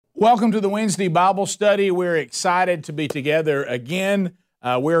Welcome to the Wednesday Bible study. We're excited to be together again.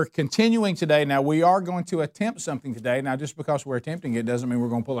 We're continuing today. Now, we are going to attempt something today. Now, just because we're attempting it doesn't mean we're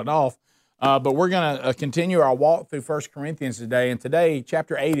going to pull it off. But we're going to continue our walk through 1 Corinthians today. And today,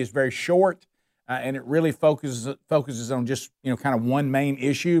 chapter 8 is very short, and it really focuses on just, kind of one main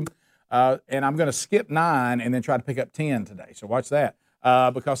issue. And I'm going to skip 9 and then try to pick up 10 today. So watch that.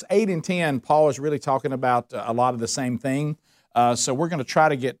 Because 8 and 10, Paul is really talking about a lot of the same thing. So we're going to try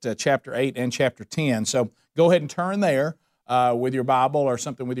to get chapter 8 and chapter 10. So go ahead and turn there with your Bible or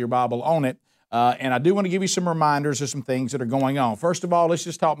something with your Bible on it. And I do want to give you some reminders of some things that are going on. First of all, let's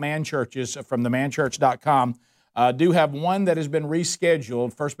just talk man churches from themanchurch.com. Do have one that has been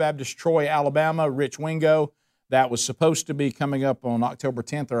rescheduled, First Baptist Troy, Alabama, Rich Wingo. That was supposed to be coming up on October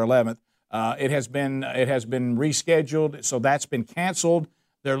 10th or 11th. It has been rescheduled, so that's been canceled.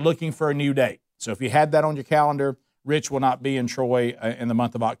 They're looking for a new date. So if you had that on your calendar, Rich will not be in Troy in the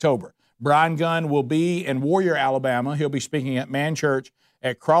month of October. Brian Gunn will be in Warrior, Alabama. He'll be speaking at Man Church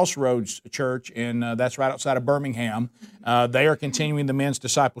at Crossroads Church, and that's right outside of Birmingham. They are continuing the men's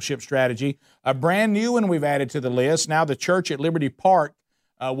discipleship strategy. A brand new one we've added to the list. Now the church at Liberty Park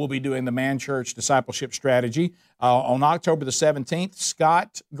will be doing the Man Church discipleship strategy. On October the 17th,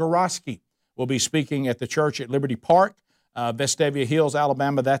 Scott Goroski will be speaking at the church at Liberty Park. Vestavia Hills,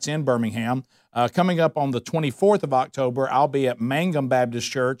 Alabama, that's in Birmingham. Coming up on the 24th of October, I'll be at Mangum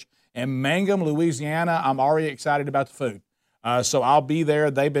Baptist Church in Mangum, Louisiana. I'm already excited about the food. So I'll be there.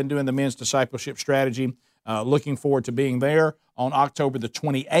 They've been doing the men's discipleship strategy. Looking forward to being there on October the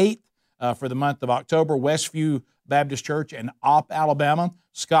 28th for the month of October. Westview Baptist Church in Opp, Alabama.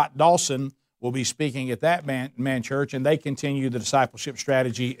 Scott Dawson will be speaking at that man church, and they continue the discipleship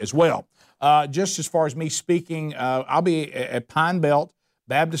strategy as well. Just as far as me speaking, I'll be at Pine Belt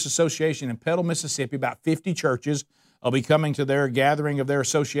Baptist Association in Petal, Mississippi, about 50 churches. I'll be coming to their gathering of their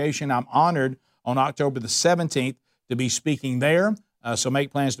association. I'm honored on October the 17th to be speaking there, so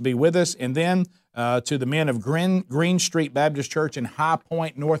make plans to be with us. And then to the men of Green Street Baptist Church in High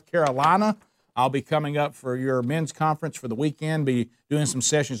Point, North Carolina, I'll be coming up for your men's conference for the weekend, be doing some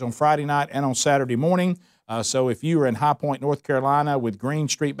sessions on Friday night and on Saturday morning. So if you are in High Point, North Carolina with Green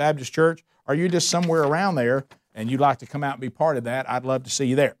Street Baptist Church, or you're just somewhere around there and you'd like to come out and be part of that, I'd love to see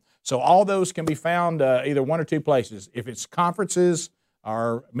you there. So all those can be found either one or two places. If it's conferences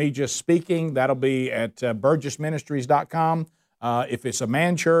or me just speaking, that'll be at burgessministries.com. If it's a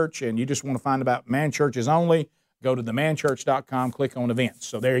man church and you just want to find about man churches only, go to themanchurch.com, click on events.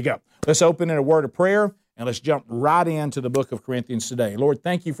 So there you go. Let's open in a word of prayer, and let's jump right into the book of Corinthians today. Lord,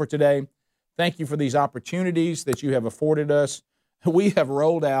 thank you for today. Thank you for these opportunities that you have afforded us. We have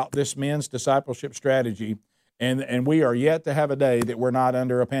rolled out this men's discipleship strategy, and we are yet to have a day that we're not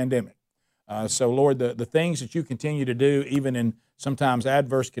under a pandemic. So, Lord, the things that you continue to do, even in sometimes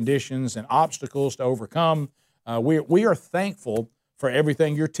adverse conditions and obstacles to overcome, we are thankful for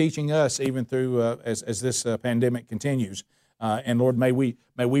everything you're teaching us, even through as this pandemic continues. And Lord, may we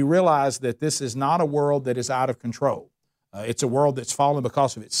realize that this is not a world that is out of control. It's a world that's fallen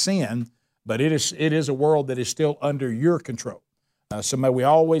because of its sin, but it is a world that is still under your control. So may we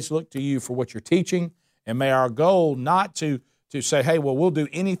always look to you for what you're teaching, and may our goal not to say, hey, well, we'll do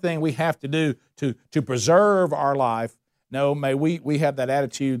anything we have to do to preserve our life. No, may we have that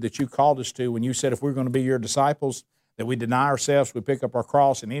attitude that you called us to when you said if we're going to be your disciples, that we deny ourselves, we pick up our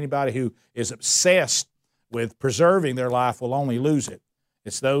cross, and anybody who is obsessed with preserving their life will only lose it.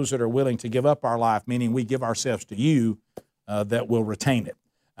 It's those that are willing to give up our life, meaning we give ourselves to you, that will retain it.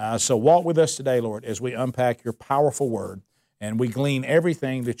 So walk with us today, Lord, as we unpack your powerful word, and we glean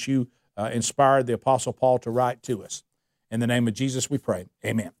everything that you inspired the Apostle Paul to write to us. In the name of Jesus we pray.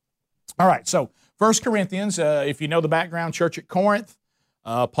 Amen. All right, so 1 Corinthians, if you know the background, church at Corinth,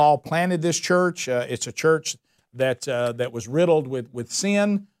 Paul planted this church. It's a church that was riddled with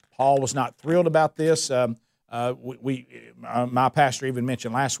sin. Paul was not thrilled about this. My pastor even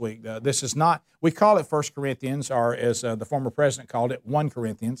mentioned last week, this is not, we call it 1 Corinthians, or as the former president called it, 1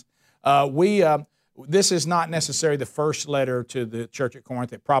 Corinthians. This is not necessarily the first letter to the church at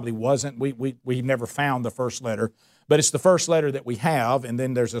Corinth. It probably wasn't. We never found the first letter, but it's the first letter that we have, and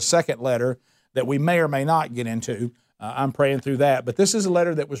then there's a second letter that we may or may not get into. I'm praying through that. But this is a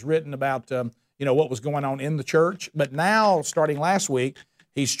letter that was written about what was going on in the church. But now, starting last week,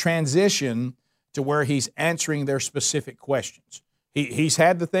 he's transitioned to where he's answering their specific questions. He's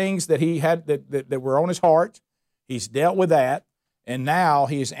had the things that he had that were on his heart. He's dealt with that. And now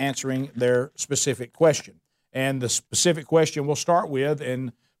he is answering their specific question. And the specific question we'll start with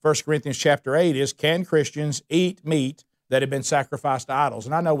in 1 Corinthians chapter 8 is, can Christians eat meat that had been sacrificed to idols?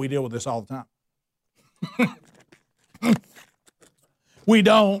 And I know we deal with this all the time. we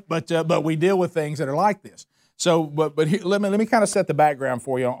don't, but we deal with things that are like this. So, but here, let me kind of set the background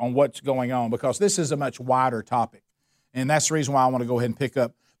for you on what's going on, because this is a much wider topic, and that's the reason why I want to go ahead and pick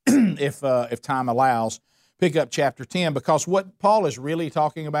up, if time allows, pick up chapter 10, because what Paul is really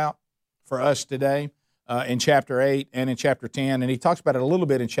talking about for us today in chapter 8 and in chapter 10, and he talks about it a little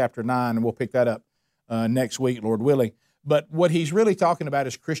bit in chapter 9, and we'll pick that up next week, Lord willing. But what he's really talking about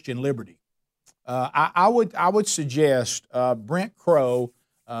is Christian liberty. I would suggest Brent Crow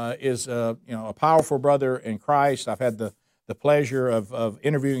is a powerful brother in Christ. I've had the pleasure of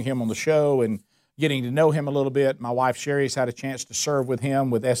interviewing him on the show and getting to know him a little bit. My wife Sherry's had a chance to serve with him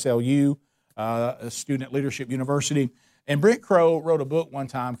with SLU, Student Leadership University. And Brent Crow wrote a book one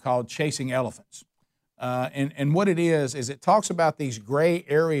time called Chasing Elephants. And what it is it talks about these gray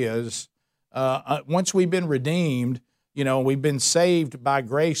areas. Once we've been redeemed, we've been saved by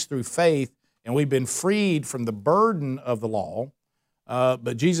grace through faith, and we've been freed from the burden of the law.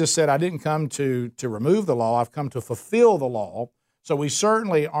 But Jesus said, I didn't come to remove the law. I've come to fulfill the law. So we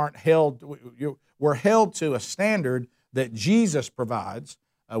certainly aren't held, we're held to a standard that Jesus provides.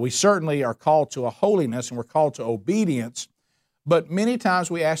 We certainly are called to a holiness, and we're called to obedience. But many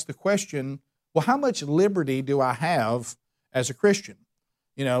times we ask the question, well, how much liberty do I have as a Christian?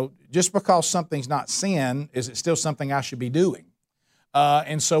 Just because something's not sin, is it still something I should be doing?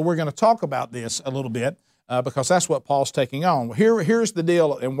 And so we're going to talk about this a little bit because that's what Paul's taking on. Here's the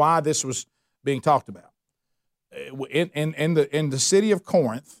deal and why this was being talked about. In the city of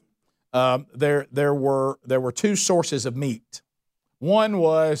Corinth, there were two sources of meat. One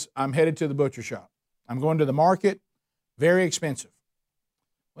was, I'm headed to the butcher shop. I'm going to the market, very expensive.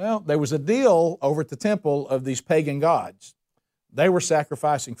 Well, there was a deal over at the temple of these pagan gods. They were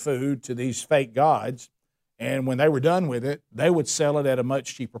sacrificing food to these fake gods, and when they were done with it, they would sell it at a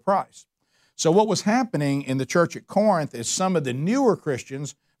much cheaper price. So what was happening in the church at Corinth is some of the newer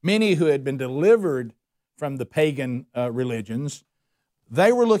Christians, many who had been delivered from the pagan religions,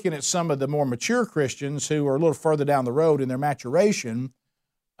 they were looking at some of the more mature Christians who were a little further down the road in their maturation,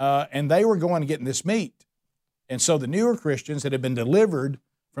 and they were going and getting this meat. And so the newer Christians that had been delivered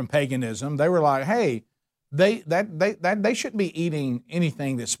from paganism, they were like, hey, they shouldn't be eating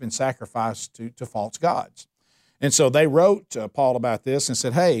anything that's been sacrificed to false gods. And so they wrote Paul about this and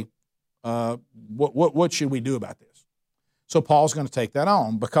said, hey, what should we do about this? So Paul's going to take that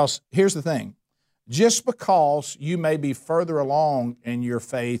on, because here's the thing. Just because you may be further along in your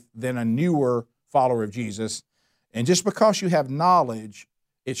faith than a newer follower of Jesus, and just because you have knowledge,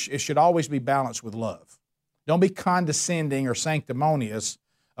 it should always be balanced with love. Don't be condescending or sanctimonious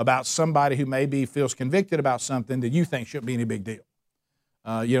about somebody who maybe feels convicted about something that you think shouldn't be any big deal.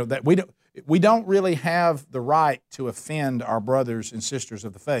 That we don't really have the right to offend our brothers and sisters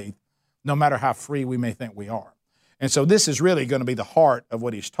of the faith, no matter how free we may think we are. And so this is really going to be the heart of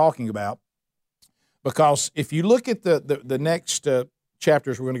what he's talking about, because if you look at the next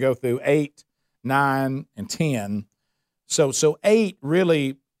chapters we're going to go through, 8, 9, and 10, so 8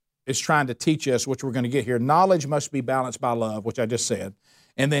 really is trying to teach us, which we're going to get here, knowledge must be balanced by love, which I just said.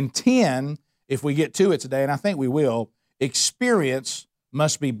 And then 10, if we get to it today, and I think we will, experience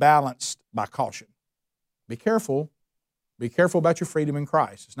must be balanced by caution. Be careful. Be careful about your freedom in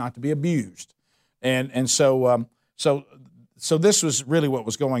Christ. It's not to be abused. And so this was really what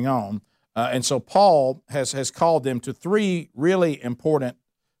was going on. And so Paul has called them to 3 really important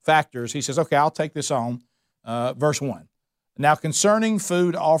factors. He says, okay, I'll take this on. Verse 1. Now concerning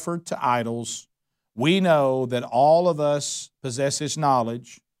food offered to idols, we know that all of us possesses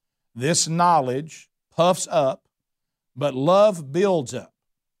knowledge. This knowledge puffs up, but love builds up.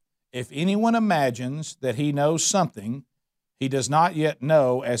 If anyone imagines that he knows something, he does not yet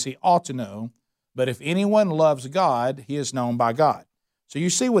know as he ought to know. But if anyone loves God, he is known by God. So you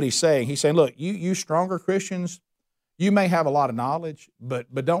see what he's saying. He's saying, look, you stronger Christians, you may have a lot of knowledge,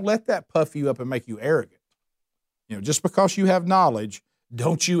 but don't let that puff you up and make you arrogant. Just because you have knowledge,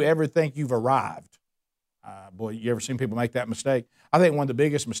 don't you ever think you've arrived. Boy, you ever seen people make that mistake? I think one of the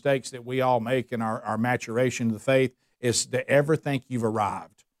biggest mistakes that we all make in our maturation of the faith is to ever think you've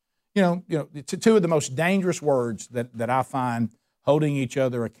arrived. Two of the most dangerous words that I find holding each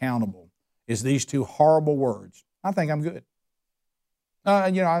other accountable is these 2 horrible words. I think I'm good.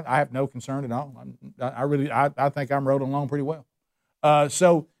 I have no concern at all. I think I'm rolling along pretty well.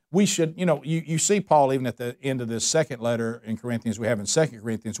 So we should, you see Paul even at the end of this second letter in Corinthians we have in 2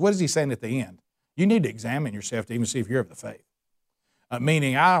 Corinthians. What is he saying at the end? You need to examine yourself to even see if you're of the faith.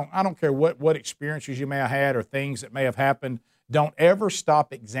 Meaning, I don't care what experiences you may have had or things that may have happened. Don't ever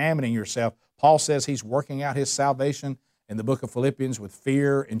stop examining yourself. Paul says he's working out his salvation in the book of Philippians with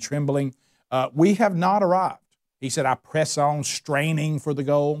fear and trembling. We have not arrived. He said, I press on, straining for the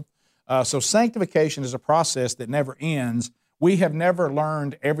goal. So sanctification is a process that never ends. We have never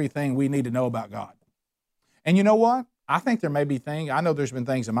learned everything we need to know about God. And you know what? I think there may be things, I know there's been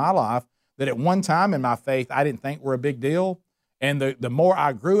things in my life that at one time in my faith I didn't think were a big deal. And the more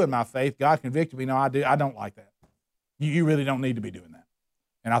I grew in my faith, God convicted me, no, I don't like that. You really don't need to be doing that.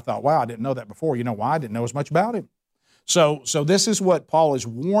 And I thought, wow, I didn't know that before. You know why? I didn't know as much about him. So this is what Paul is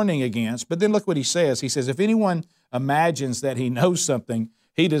warning against. But then look what he says. He says, if anyone imagines that he knows something,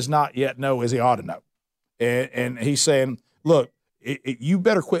 he does not yet know as he ought to know. And he's saying, look, you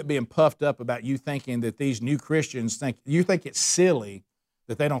better quit being puffed up about you thinking that these new Christians think it's silly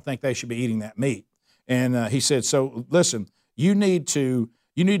that they don't think they should be eating that meat. And he said, so listen, you need to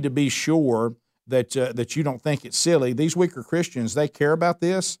be sure that you don't think it's silly. These weaker Christians, they care about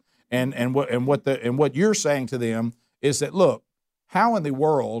this, and what you're saying to them is that, look, how in the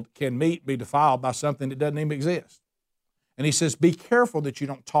world can meat be defiled by something that doesn't even exist? And he says, be careful that you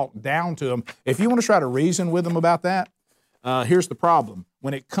don't talk down to them. If you want to try to reason with them about that, here's the problem.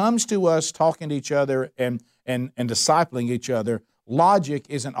 When it comes to us talking to each other and discipling each other, logic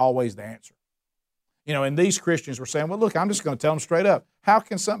isn't always the answer. You know, and these Christians were saying, well, look, I'm just going to tell them straight up. How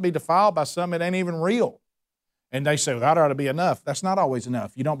can something be defiled by something that ain't even real? And they say, well, that ought to be enough. That's not always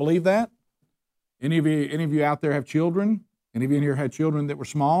enough. You don't believe that? Any of you out there have children? Any of you in here had children that were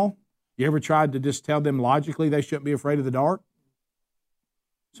small? You ever tried to just tell them logically they shouldn't be afraid of the dark?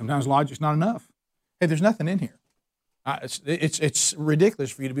 Sometimes logic's not enough. Hey, there's nothing in here. It's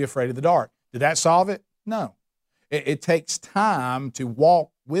ridiculous for you to be afraid of the dark. Did that solve it? No. It takes time to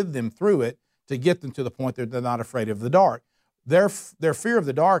walk with them through it to get them to the point that they're not afraid of the dark. Their fear of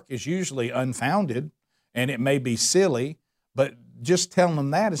the dark is usually unfounded, and it may be silly, but just telling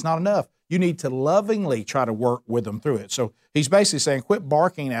them that is not enough. You need to lovingly try to work with them through it. So he's basically saying, quit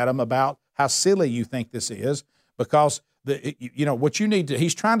barking at them about how silly you think this is, because what you need to,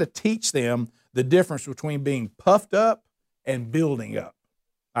 he's trying to teach them the difference between being puffed up and building up.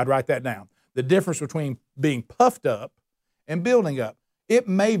 I'd write that down. The difference between being puffed up and building up. It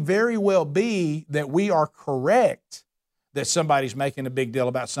may very well be that we are correct that somebody's making a big deal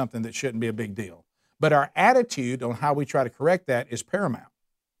about something that shouldn't be a big deal. But our attitude on how we try to correct that is paramount.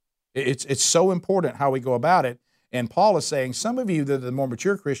 It's so important how we go about it. And Paul is saying, some of you that are the more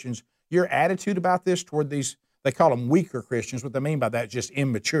mature Christians, your attitude about this toward these, they call them weaker Christians. What they mean by that is just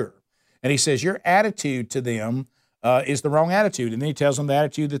immature. And he says your attitude to them is the wrong attitude. And then he tells them the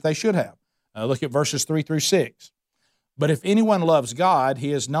attitude that they should have. Look at verses 3 through 6. But if anyone loves God,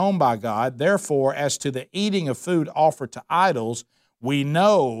 he is known by God. Therefore, as to the eating of food offered to idols, we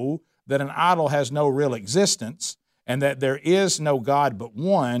know that an idol has no real existence, and that there is no God but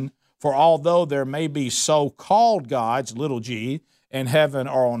one. For although there may be so-called gods, little g, in heaven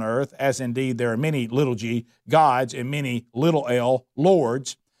or on earth, as indeed there are many little g gods and many little l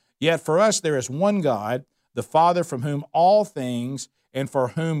lords, yet for us there is one God, the Father, from whom all things and for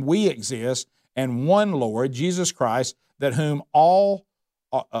whom we exist, and one Lord, Jesus Christ, that whom all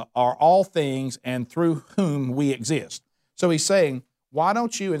are all things and through whom we exist. So he's saying, why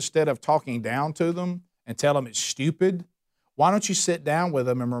don't you, instead of talking down to them and tell them it's stupid, why don't you sit down with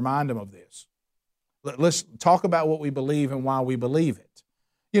them and remind them of this? Let's talk about what we believe and why we believe it.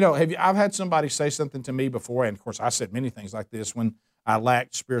 You know, I've had somebody say something to me before, and of course I said many things like this when I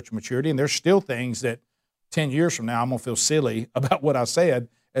lacked spiritual maturity, and there's still things that 10 years from now I'm going to feel silly about what I said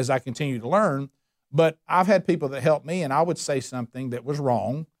as I continue to learn. But I've had people that help me, and I would say something that was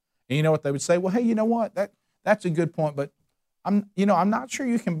wrong, and you know what they would say? Well, hey, you know what? That's a good point, but I'm not sure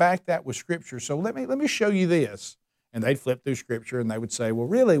you can back that with Scripture. So let me show you this. And they'd flip through Scripture, and they would say, well,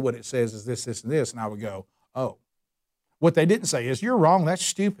 really what it says is this, this, and this. And I would go, oh. What they didn't say is, you're wrong, that's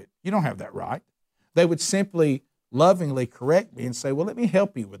stupid. You don't have that right. They would simply lovingly correct me and say, well, let me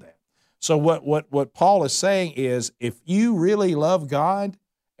help you with that. So what Paul is saying is, if you really love God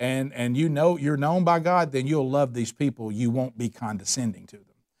and you know you're known by God, then you'll love these people. You won't be condescending to them.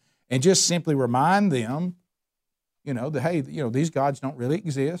 And just simply remind them, that, hey, these gods don't really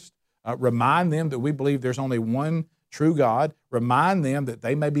exist. Remind them that we believe there's only one true God. Remind them that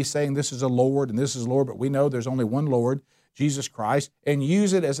they may be saying this is a Lord and this is Lord, but we know there's only one Lord, Jesus Christ, and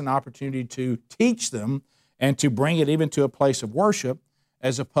use it as an opportunity to teach them and to bring it even to a place of worship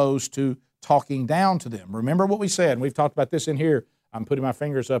as opposed to talking down to them. Remember what we said, and we've talked about this in here. I'm putting my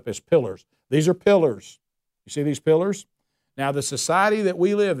fingers up as pillars. These are pillars. You see these pillars? Now, the society that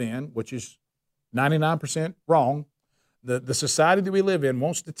we live in, which is 99% wrong, the society that we live in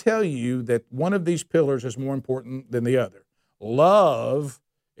wants to tell you that one of these pillars is more important than the other. Love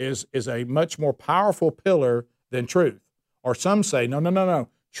is a much more powerful pillar than truth. Or some say, no.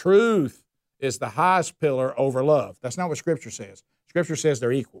 Truth is the highest pillar over love. That's not what Scripture says. Scripture says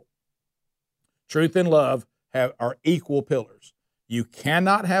they're equal. Truth and love are equal pillars. You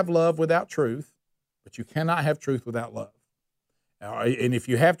cannot have love without truth, but you cannot have truth without love. And if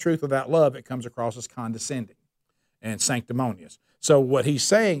you have truth without love, it comes across as condescending and sanctimonious. So what he's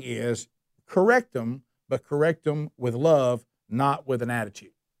saying is correct them, but correct them with love, not with an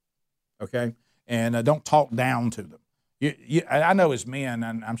attitude. Okay? And don't talk down to them. I know as men,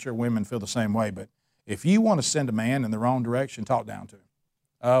 and I'm sure women feel the same way, but if you want to send a man in the wrong direction, talk down to him.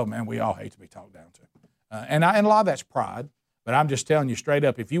 Oh, man, we all hate to be talked down to. And a lot of that's pride, but I'm just telling you straight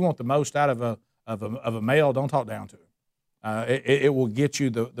up, if you want the most out of a male, don't talk down to him. It will get you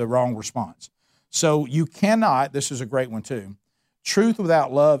the wrong response. So you cannot, this is a great one too, truth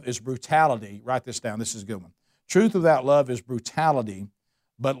without love is brutality. Write this down, this is a good one. Truth without love is brutality,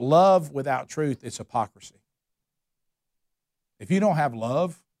 but love without truth is hypocrisy. If you don't have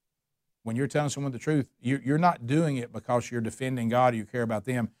love, when you're telling someone the truth, you're not doing it because you're defending God or you care about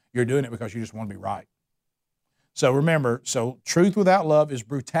them. You're doing it because you just want to be right. So remember, truth without love is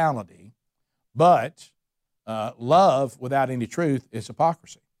brutality, but love without any truth is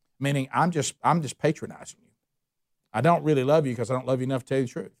hypocrisy. Meaning, I'm just patronizing you. I don't really love you because I don't love you enough to tell you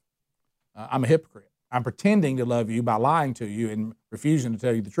the truth. I'm a hypocrite. I'm pretending to love you by lying to you and refusing to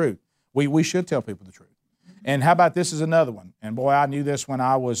tell you the truth. We should tell people the truth. And how about this is another one? And boy, I knew this when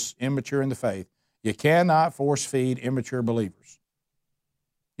I was immature in the faith. You cannot force feed immature believers.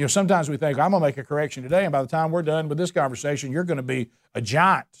 You know, sometimes we think, I'm going to make a correction today, and by the time we're done with this conversation, you're going to be a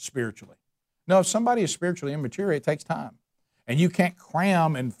giant spiritually. No, if somebody is spiritually immature, it takes time. And you can't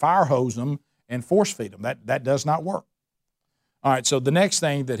cram and fire hose them and force feed them. That does not work. All right, so the next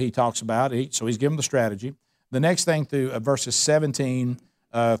thing that he talks about, so he's given the strategy. The next thing through verses 17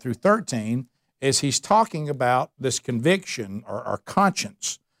 through 13 is he's talking about this conviction or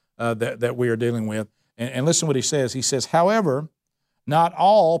conscience that we are dealing with. And listen to what he says. He says, however, not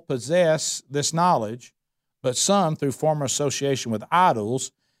all possess this knowledge, but some, through former association with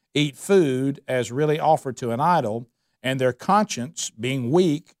idols, eat food as really offered to an idol, and their conscience, being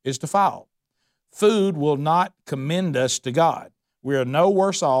weak, is defiled. Food will not commend us to God. We are no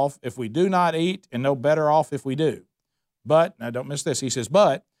worse off if we do not eat, and no better off if we do. But, now don't miss this, he says,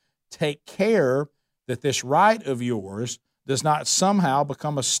 but take care that this right of yours does not somehow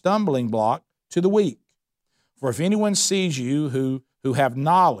become a stumbling block to the weak. For if anyone sees you who have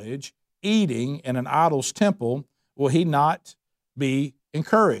knowledge eating in an idol's temple, will he not be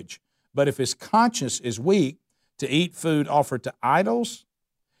encouraged? But if his conscience is weak, to eat food offered to idols,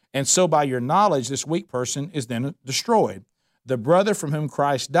 and so by your knowledge this weak person is then destroyed. The brother from whom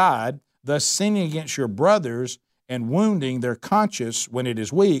Christ died, thus sinning against your brothers and wounding their conscience when it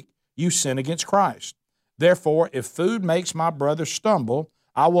is weak, you sin against Christ. Therefore, if food makes my brother stumble,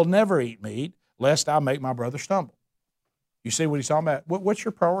 I will never eat meat, lest I make my brother stumble. You see what he's talking about? What's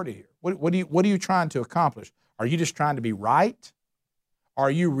your priority here? What are you trying to accomplish? Are you just trying to be right?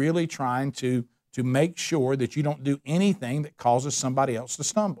 Are you really trying to make sure that you don't do anything that causes somebody else to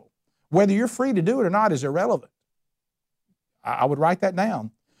stumble? Whether you're free to do it or not is irrelevant. I would write that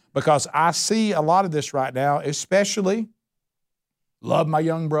down because I see a lot of this right now, especially love my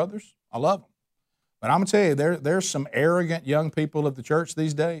young brothers. I love them. But I'm going to tell you, there's some arrogant young people of the church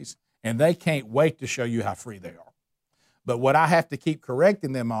these days, and they can't wait to show you how free they are. But what I have to keep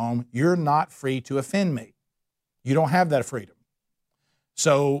correcting them on, you're not free to offend me. You don't have that freedom.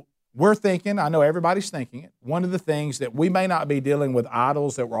 So we're thinking, I know everybody's thinking it, one of the things that we may not be dealing with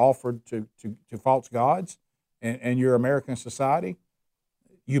idols that were offered to false gods in your American society.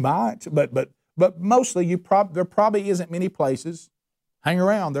 You might, but mostly there probably isn't many places. Hang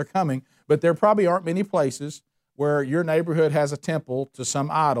around, they're coming. But there probably aren't many places where your neighborhood has a temple to some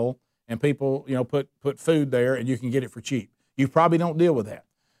idol and people, put food there and you can get it for cheap. You probably don't deal with that.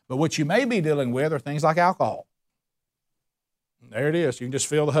 But what you may be dealing with are things like alcohol. There it is. You can just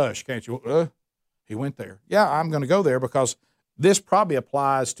feel the hush, can't you? He went there. Yeah, I'm going to go there because this probably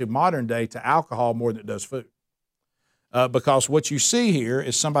applies to modern day to alcohol more than it does food. Because what you see here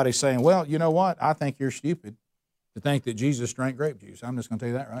is somebody saying, well, you know what? I think you're stupid to think that Jesus drank grape juice. I'm just going to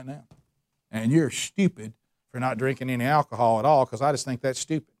tell you that right now. And you're stupid for not drinking any alcohol at all because I just think that's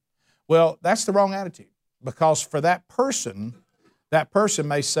stupid. Well, that's the wrong attitude because for that person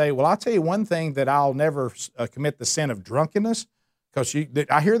may say, well, I'll tell you one thing that I'll never commit the sin of drunkenness because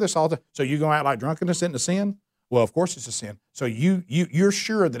I hear this all the time. So you're going to act like drunkenness isn't a sin? Well, of course it's a sin. So you're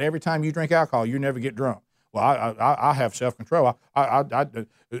sure that every time you drink alcohol, you never get drunk. Well, I have self-control. I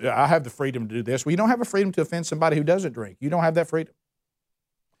have the freedom to do this. Well, you don't have a freedom to offend somebody who doesn't drink. You don't have that freedom.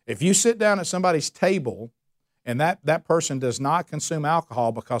 If you sit down at somebody's table and that person does not consume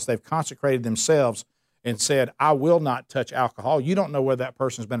alcohol because they've consecrated themselves and said, I will not touch alcohol. You don't know whether that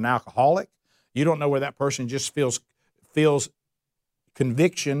person's been an alcoholic. You don't know where that person just feels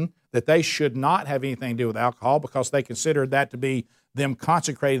conviction that they should not have anything to do with alcohol because they consider that to be them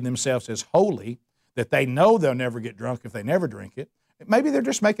consecrating themselves as holy, that they know they'll never get drunk if they never drink it. Maybe they're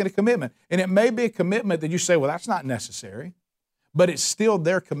just making a commitment. And it may be a commitment that you say, well, that's not necessary. But it's still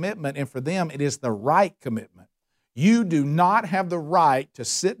their commitment, and for them, it is the right commitment. You do not have the right to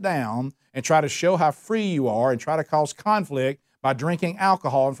sit down and try to show how free you are and try to cause conflict by drinking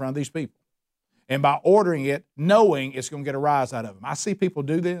alcohol in front of these people and by ordering it, knowing it's going to get a rise out of them. I see people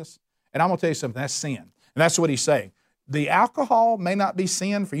do this, and I'm going to tell you something, that's sin. And that's what he's saying. The alcohol may not be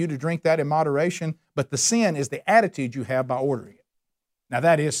sin for you to drink that in moderation, but the sin is the attitude you have by ordering it. Now,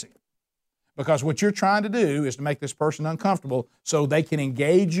 that is sin. Because what you're trying to do is to make this person uncomfortable so they can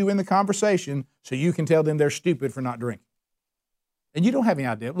engage you in the conversation so you can tell them they're stupid for not drinking. And you don't have any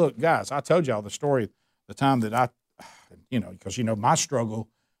idea. Look, guys, I told y'all the story, the time that because, my struggle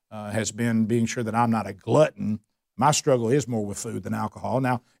has been being sure that I'm not a glutton. My struggle is more with food than alcohol.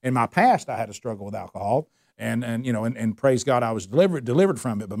 Now, in my past, I had a struggle with alcohol, and praise God, I was delivered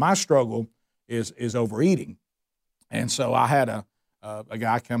from it. But my struggle is overeating. And so I had a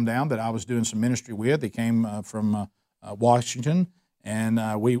guy come down that I was doing some ministry with. He came from Washington,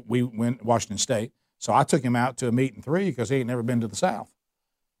 and we went Washington State. So I took him out to a meet and three because he ain't never been to the South.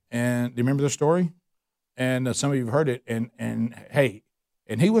 And do you remember the story? And some of you have heard it. And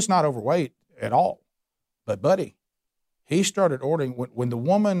he was not overweight at all. But, buddy, he started ordering. When the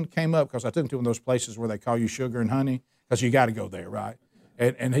woman came up, because I took him to one of those places where they call you sugar and honey, because you got to go there, right?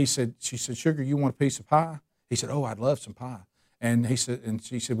 And she said, Sugar, you want a piece of pie? He said, oh, I'd love some pie. And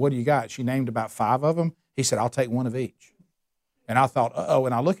she said, what do you got? She named about 5 of them. He said, I'll take one of each. And I thought,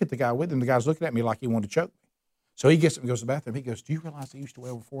 and I look at the guy with him. The guy's looking at me like he wanted to choke me. So he gets up and goes to the bathroom. He goes, do you realize he used to weigh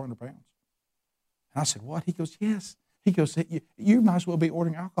over 400 pounds? And I said, what? He goes, yes. He goes, you might as well be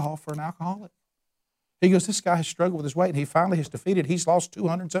ordering alcohol for an alcoholic. He goes, this guy has struggled with his weight, and he finally has defeated. He's lost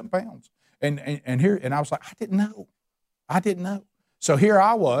 200-something pounds. And I was like, I didn't know. So here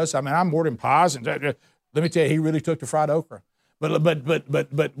I was. I mean, I'm ordering pies, and let me tell you, he really took to fried okra. But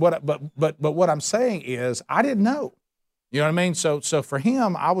what I'm saying is, I didn't know. You know what I mean? So for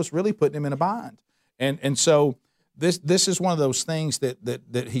him, I was really putting him in a bind. And so this is one of those things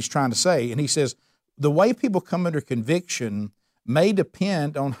that he's trying to say. And he says, the way people come under conviction may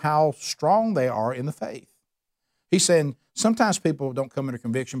depend on how strong they are in the faith. He's saying sometimes people don't come under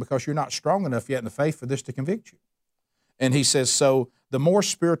conviction because you're not strong enough yet in the faith for this to convict you. And he says, so the more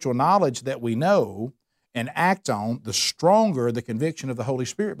spiritual knowledge that we know and act on, the stronger the conviction of the Holy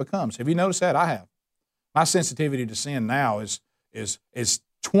Spirit becomes. Have you noticed that? I have. My sensitivity to sin now is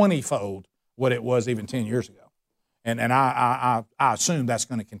 20-fold what it was even 10 years ago. And I assume that's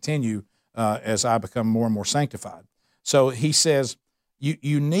going to continue as I become more and more sanctified. So he says, he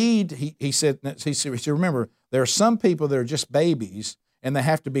said, remember, there are some people that are just babies and they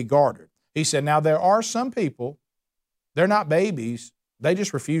have to be guarded. He said, now there are some people, they're not babies, they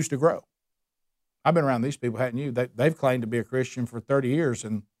just refuse to grow. I've been around these people, hadn't you? They've claimed to be a Christian for 30 years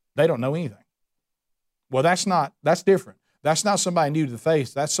and they don't know anything. Well, that's different. That's not somebody new to the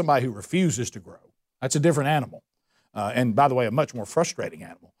faith. That's somebody who refuses to grow. That's a different animal. And by the way, a much more frustrating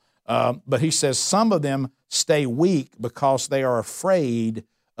animal. But he says some of them stay weak because they are afraid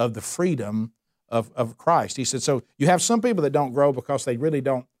of the freedom of Christ. He said, so you have some people that don't grow because they really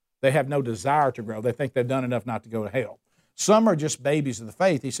don't, they have no desire to grow. They think they've done enough not to go to hell. Some are just babies of the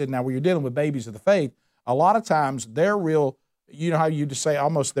faith. He said, now when you're dealing with babies of the faith, a lot of times they're real, you know how you just say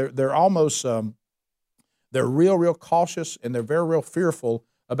almost, they're real cautious and they're very real fearful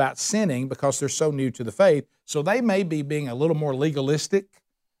about sinning because they're so new to the faith. So they may be being a little more legalistic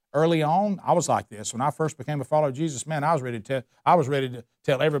early on. I was like this. When I first became a follower of Jesus, man, I was ready to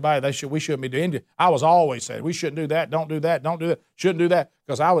tell everybody we shouldn't be doing it. I was always saying, we shouldn't do that, don't do that, shouldn't do that,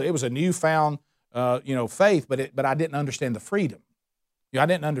 because it was a newfound faith, but I didn't understand the freedom. I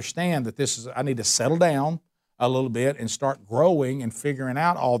didn't understand that I need to settle down a little bit and start growing and figuring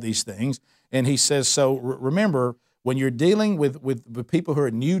out all these things. And he says, so remember, when you're dealing with people who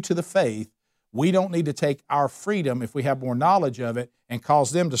are new to the faith, we don't need to take our freedom, if we have more knowledge of it, and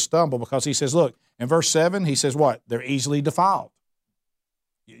cause them to stumble, because he says, look, in verse 7, he says what? They're easily defiled.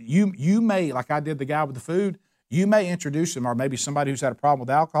 You may, like I did the guy with the food, you may introduce them, or maybe somebody who's had a problem with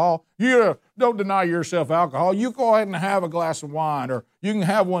alcohol. Yeah, don't deny yourself alcohol. You go ahead and have a glass of wine, or you can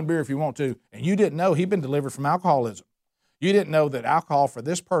have one beer if you want to. And you didn't know he'd been delivered from alcoholism. You didn't know that alcohol for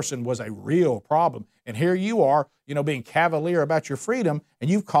this person was a real problem. And here you are, being cavalier about your freedom, and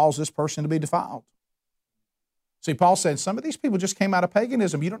you've caused this person to be defiled. See, Paul said some of these people just came out of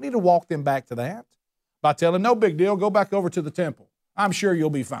paganism. You don't need to walk them back to that by telling, no big deal, go back over to the temple. I'm sure you'll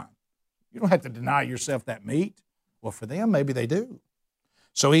be fine. You don't have to deny yourself that meat. Well, for them, maybe they do.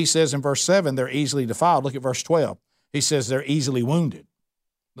 So he says in verse 7, they're easily defiled. Look at verse 12. He says they're easily wounded.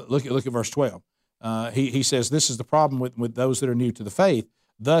 Look at verse 12. He says this is the problem with those that are new to the faith.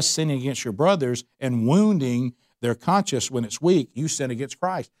 Thus, sinning against your brothers and wounding their conscience when it's weak, you sin against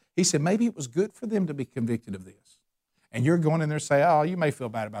Christ. He said maybe it was good for them to be convicted of this. And you're going in there and say, oh, you may feel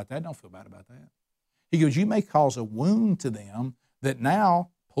bad about that. Don't feel bad about that. He goes, you may cause a wound to them that now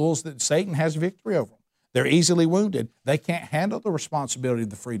pulls that Satan has victory over them. They're easily wounded. They can't handle the responsibility of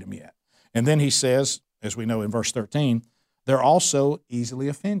the freedom yet. And then he says, as we know in verse 13, they're also easily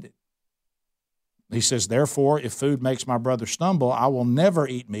offended. He says, therefore, if food makes my brother stumble, I will never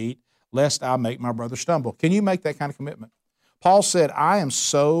eat meat, lest I make my brother stumble. Can you make that kind of commitment? Paul said, I am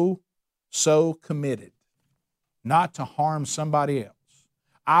so committed not to harm somebody else.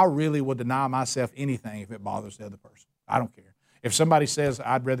 I really will deny myself anything if it bothers the other person. I don't care. If somebody says,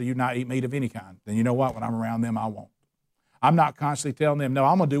 I'd rather you not eat meat of any kind, then you know what? When I'm around them, I won't. I'm not constantly telling them, no,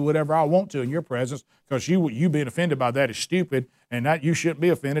 I'm going to do whatever I want to in your presence because you being offended by that is stupid and that you shouldn't be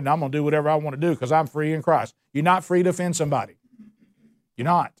offended and I'm going to do whatever I want to do because I'm free in Christ. You're not free to offend somebody. You're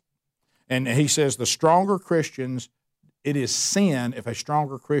not. And he says the stronger Christians, it is sin if a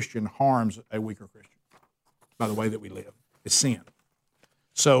stronger Christian harms a weaker Christian by the way that we live. It's sin.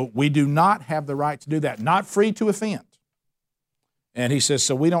 So we do not have the right to do that. Not free to offend. And he says,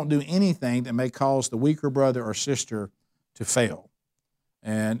 so we don't do anything that may cause the weaker brother or sister to fail.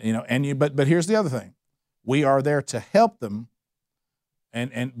 And but here's the other thing. We are there to help them,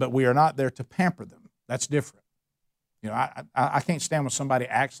 but we are not there to pamper them. That's different. I can't stand when somebody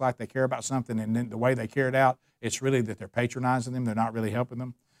acts like they care about something and then the way they carry it out, it's really that they're patronizing them. They're not really helping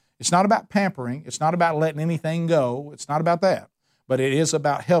them. It's not about pampering. It's not about letting anything go. It's not about that. But it is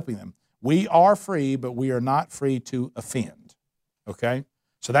about helping them. We are free, but we are not free to offend. Okay?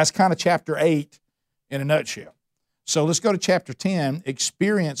 So that's kind of chapter 8 in a nutshell. So let's go to chapter 10.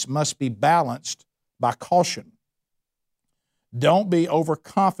 Experience must be balanced by caution. Don't be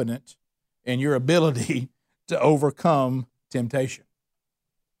overconfident in your ability to overcome temptation.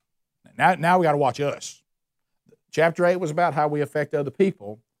 Now we got to watch us. Chapter 8 was about how we affect other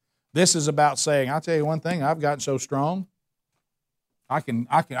people. This is about saying, I'll tell you one thing, I've gotten so strong, I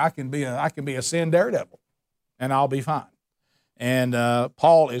can be a sin daredevil, and I'll be fine. And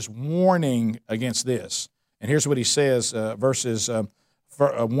Paul is warning against this. And here's what he says, verses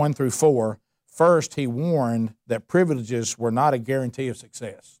 1 through 4. First, he warned that privileges were not a guarantee of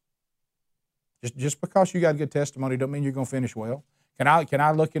success. Just because you got a good testimony don't mean you're going to finish well. Can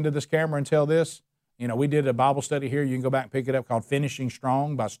I look into this camera and tell this? We did a Bible study here. You can go back and pick it up called Finishing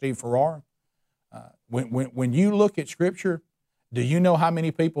Strong by Steve Farrar. When you look at Scripture, do you know how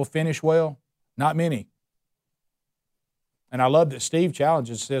many people finish well? Not many. And I love that Steve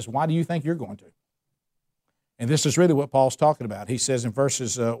challenges, says, why do you think you're going to? And this is really what Paul's talking about. He says in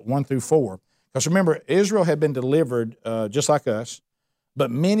verses 1 through 4, because remember, Israel had been delivered just like us,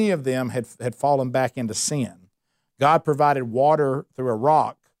 but many of them had fallen back into sin. God provided water through a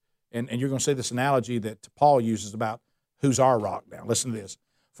rock, and you're going to see this analogy that Paul uses about who's our rock now. Listen to this.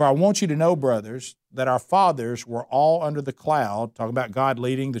 For I want you to know, brothers, that our fathers were all under the cloud, talking about God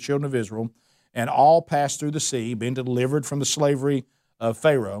leading the children of Israel, and all passed through the sea, being delivered from the slavery of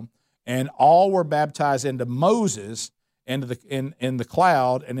Pharaoh, and all were baptized into Moses in the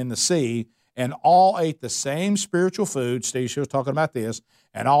cloud and in the sea, and all ate the same spiritual food. Steve was talking about this,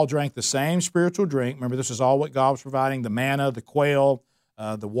 and all drank the same spiritual drink. Remember, this is all what God was providing, the manna, the quail,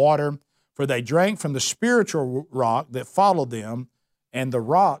 the water. For they drank from the spiritual rock that followed them, and the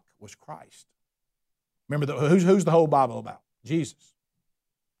rock was Christ. Remember, who's the whole Bible about? Jesus.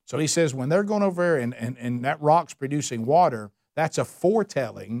 So he says when they're going over there and that rock's producing water, that's a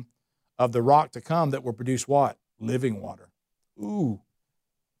foretelling of the rock to come that will produce what? Living water. Ooh.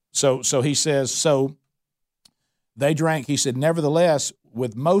 So he says, so they drank, he said, nevertheless,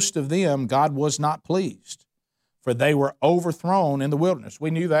 with most of them, God was not pleased, for they were overthrown in the wilderness.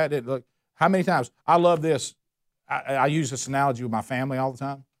 We knew that. Look, how many times? I love this. I use this analogy with my family all the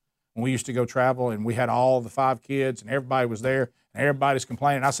time. When we used to go travel and we had all the 5 kids and everybody was there and everybody's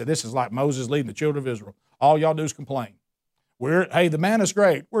complaining. I said, this is like Moses leading the children of Israel. All y'all do is complain. Hey, the manna's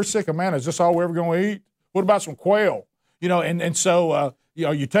great. We're sick of manna. Is this all we're ever going to eat? What about some quail? So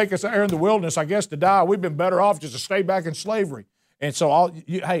you take us out here in the wilderness, I guess, to die. We've been better off just to stay back in slavery. And so,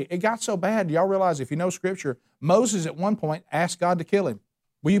 it got so bad. Do y'all realize if you know Scripture, Moses at one point asked God to kill him.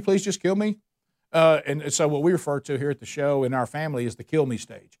 Will you please just kill me? And so what we refer to here at the show in our family is the kill me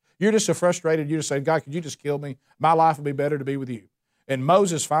stage. You're just so frustrated. You just say, God, could you just kill me? My life would be better to be with you. And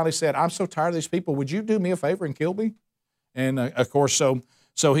Moses finally said, I'm so tired of these people. Would you do me a favor and kill me? And of course,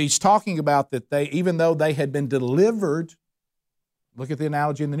 so he's talking about that even though they had been delivered, look at the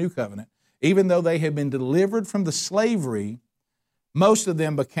analogy in the New Covenant, even though they had been delivered from the slavery, most of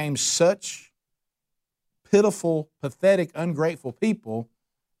them became such pitiful, pathetic, ungrateful people,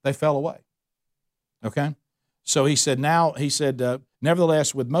 they fell away. Okay? So he said,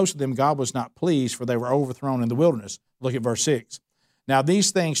 nevertheless, with most of them, God was not pleased, for they were overthrown in the wilderness. Look at verse 6. Now,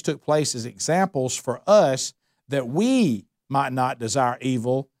 these things took place as examples for us, that we might not desire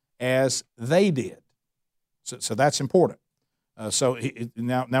evil as they did. So that's important.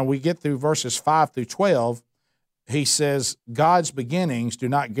 Now we get through verses 5 through 12. He says God's beginnings do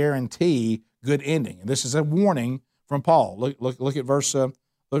not guarantee good ending, and this is a warning from Paul. Look at verse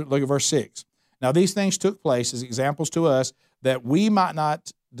 6. Now these things took place as examples to us, that we might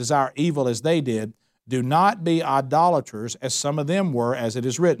not desire evil as they did. Do not be idolaters, as some of them were, as it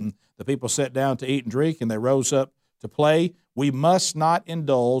is written. The people sat down to eat and drink, and they rose up to play. We must not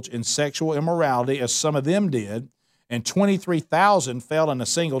indulge in sexual immorality, as some of them did, and 23,000 fell in a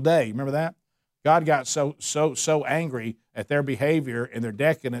single day. Remember that? God got so angry at their behavior and their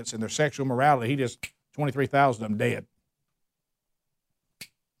decadence and their sexual morality, he just, 23,000 of them dead.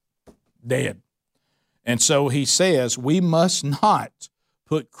 Dead. And so he says, we must not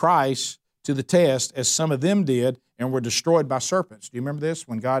put Christ to the test, as some of them did, and were destroyed by serpents. Do you remember this,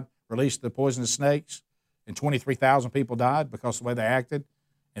 when God released the poisonous snakes and 23,000 people died because of the way they acted?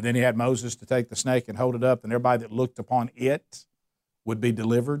 And then he had Moses to take the snake and hold it up, and everybody that looked upon it would be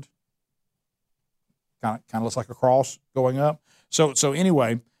delivered. Kind of looks like a cross going up. So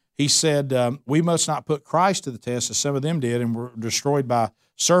anyway, he said, we must not put Christ to the test, as some of them did, and were destroyed by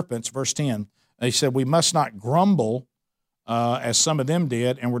serpents. Verse 10, he said, we must not grumble, as some of them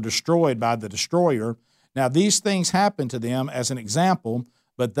did, and were destroyed by the destroyer. Now these things happened to them as an example,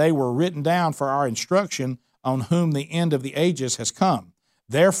 but they were written down for our instruction, on whom the end of the ages has come.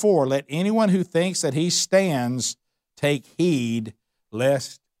 Therefore, let anyone who thinks that he stands take heed,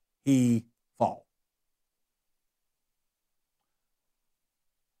 lest he fall.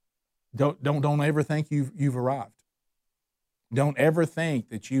 Don't ever think you've arrived. Don't ever think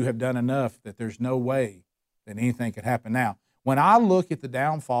that you have done enough, that there's no way that anything could happen. Now, when I look at the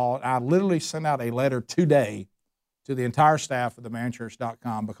downfall, I literally sent out a letter today to the entire staff of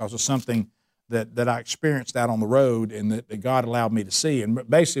themanchurch.com because of something that I experienced out on the road and that God allowed me to see. And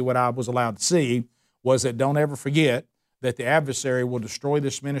basically what I was allowed to see was that don't ever forget that the adversary will destroy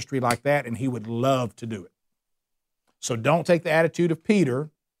this ministry like that, and he would love to do it. So don't take the attitude of Peter.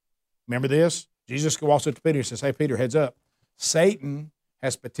 Remember this? Jesus walks up to Peter and says, hey, Peter, heads up. Satan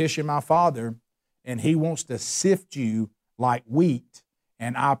has petitioned my Father, and he wants to sift you like wheat,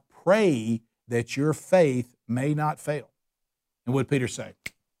 and I pray that your faith may not fail. And what did Peter say?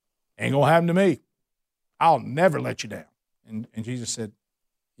 Ain't going to happen to me. I'll never let you down. And Jesus said,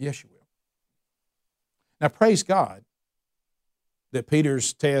 yes, you will. Now, praise God that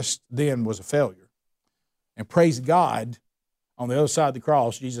Peter's test then was a failure. And praise God, on the other side of the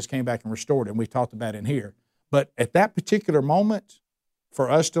cross, Jesus came back and restored it, and we talked about it in here. But at that particular moment, for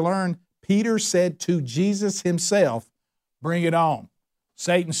us to learn, Peter said to Jesus himself, bring it on.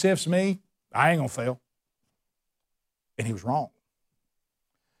 Satan sifts me, I ain't going to fail. And he was wrong.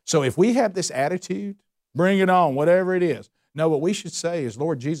 So if we have this attitude, bring it on, whatever it is. No, what we should say is,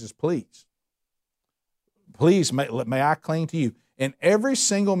 Lord Jesus, please may I cling to you. In every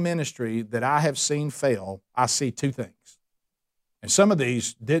single ministry that I have seen fail, I see two things. And some of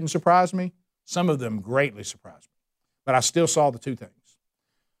these didn't surprise me. Some of them greatly surprised me. But I still saw the two things.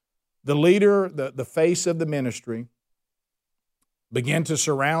 The leader, the face of the ministry, began to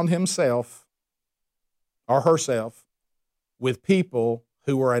surround himself or herself with people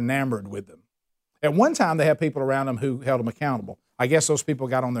who were enamored with them. At one time, they had people around them who held them accountable. I guess those people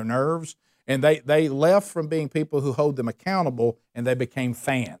got on their nerves, and they left from being people who hold them accountable, and they became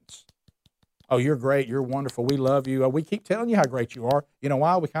fans. Oh, you're great. You're wonderful. We love you. We keep telling you how great you are. You know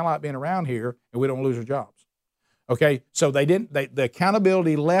why? We kind of like being around here, and we don't lose our jobs. Okay, so the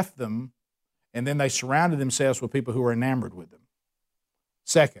accountability left them, and then they surrounded themselves with people who were enamored with them.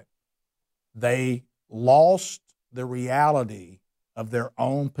 Second, they lost the reality of their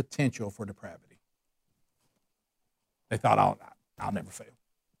own potential for depravity. They thought, I'll never fail.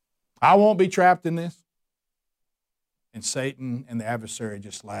 I won't be trapped in this. And Satan and the adversary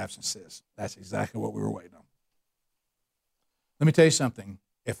just laughs and says, that's exactly what we were waiting on. Let me tell you something.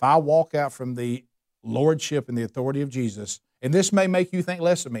 If I walk out from the lordship and the authority of Jesus, and this may make you think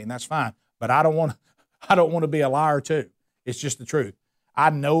less of me, and that's fine, but I don't want to be a liar too. It's just the truth. I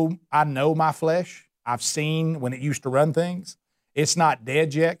know my flesh. I've seen when it used to run things. It's not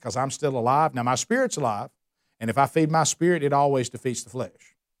dead yet because I'm still alive. Now, my spirit's alive, and if I feed my spirit, it always defeats the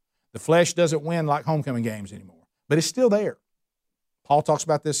flesh. The flesh doesn't win like homecoming games anymore, but it's still there. Paul talks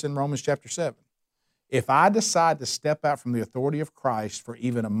about this in Romans chapter 7. If I decide to step out from the authority of Christ for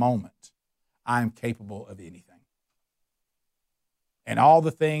even a moment, I am capable of anything. And all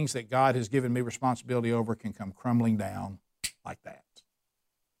the things that God has given me responsibility over can come crumbling down like that.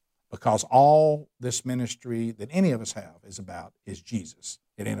 Because all this ministry that any of us have is Jesus.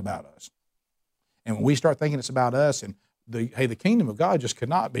 It ain't about us. And when we start thinking it's about us and the kingdom of God just could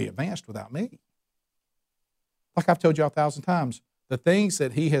not be advanced without me. Like I've told you 1,000 times, the things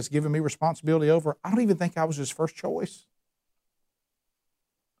that he has given me responsibility over, I don't even think I was his first choice.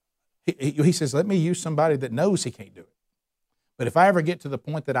 He says, let me use somebody that knows he can't do it. But if I ever get to the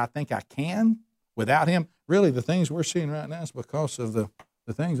point that I think I can without him, really the things we're seeing right now is because of the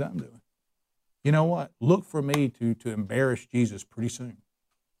things I'm doing. You know what? Look for me to embarrass Jesus pretty soon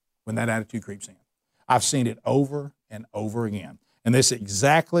when that attitude creeps in. I've seen it over and over again. And this is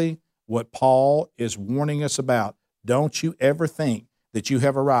exactly what Paul is warning us about. Don't you ever think that you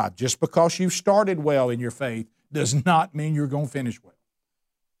have arrived. Just because you've started well in your faith does not mean you're going to finish well.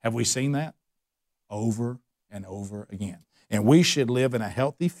 Have we seen that? Over and over again. And we should live in a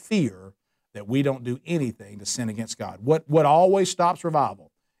healthy fear that we don't do anything to sin against God. What always stops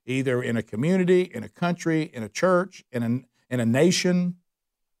revival, either in a community, in a country, in a church, in a nation,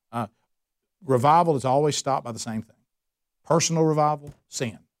 revival is always stopped by the same thing. Personal revival,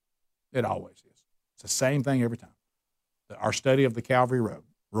 sin. It always is. It's the same thing every time. Our study of the Calvary Road,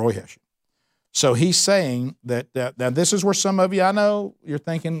 Roy Hession. So he's saying that, now this is where some of you, I know, you're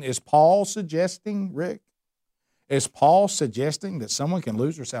thinking, is Paul suggesting, Rick, is Paul suggesting that someone can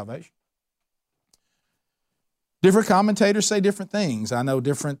lose their salvation? Different commentators say different things. I know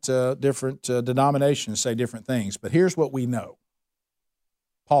different denominations say different things, but here's what we know.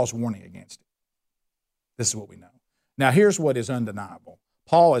 Paul's warning against it. This is what we know. Now, here's what is undeniable.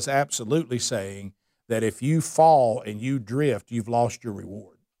 Paul is absolutely saying that if you fall and you drift, you've lost your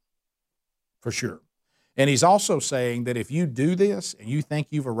reward, for sure. And he's also saying that if you do this and you think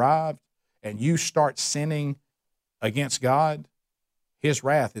you've arrived and you start sinning against God, his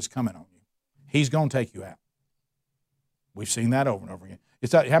wrath is coming on you. He's going to take you out. We've seen that over and over again.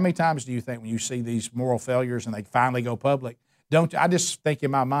 How many times do you think when you see these moral failures and they finally go public, I just think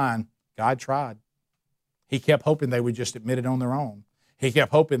in my mind, God tried. He kept hoping they would just admit it on their own. He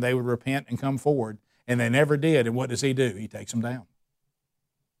kept hoping they would repent and come forward, and they never did. And what does he do? He takes them down.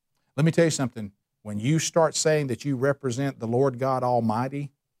 Let me tell you something. When you start saying that you represent the Lord God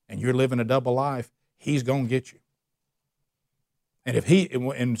Almighty and you're living a double life, he's going to get you.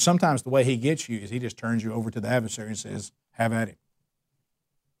 And sometimes the way he gets you is he just turns you over to the adversary and says, have at him.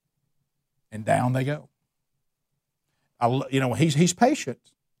 And down they go. He's patient.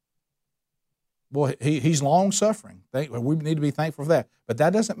 Boy, he's long-suffering. We need to be thankful for that. But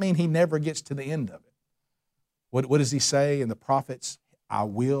that doesn't mean he never gets to the end of it. What does he say in the prophets? I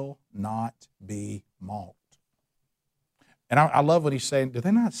will not be mocked. And I love what he's saying. Do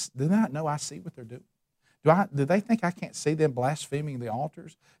they not know I see what they're doing? Do they think I can't see them blaspheming the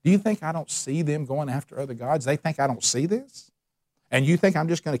altars? Do you think I don't see them going after other gods? They think I don't see this? And you think I'm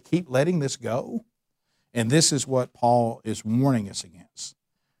just going to keep letting this go? And this is what Paul is warning us against.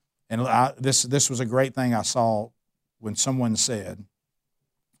 And this was a great thing I saw when someone said,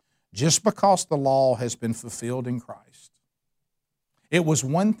 just because the law has been fulfilled in Christ, it was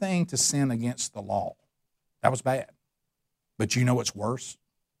one thing to sin against the law. That was bad. But you know what's worse?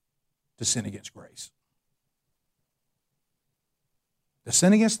 To sin against grace. To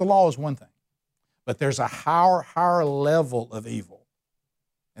sin against the law is one thing, but there's a higher level of evil,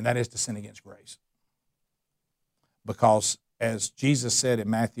 and that is to sin against grace. Because as Jesus said in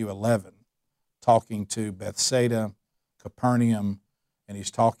Matthew 11, talking to Bethsaida, Capernaum, and he's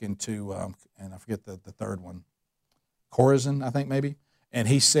talking to, and I forget the third one, Chorazin, I think maybe, and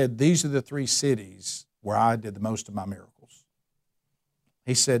he said, these are the three cities where I did the most of my miracles.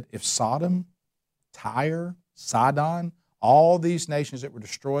 He said, if Sodom, Tyre, Sidon, all these nations that were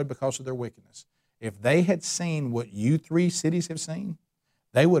destroyed because of their wickedness, if they had seen what you three cities have seen,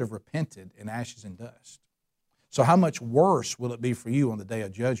 they would have repented in ashes and dust. So how much worse will it be for you on the day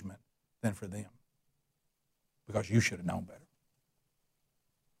of judgment than for them? Because you should have known better.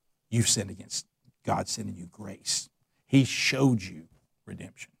 You've sinned against God sending you grace. He showed you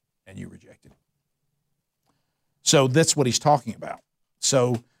redemption, and you rejected it. So that's what he's talking about.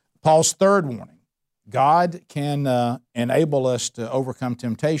 So Paul's third warning, God can enable us to overcome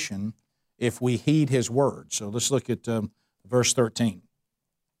temptation if we heed his word. So let's look at verse 13.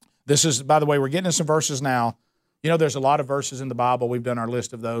 This is, by the way, we're getting into some verses now. You know, there's a lot of verses in the Bible. We've done our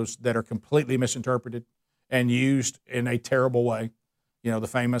list of those that are completely misinterpreted and used in a terrible way. You know, the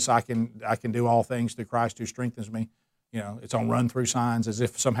famous, I can do all things through Christ who strengthens me. You know, it's on run through signs, as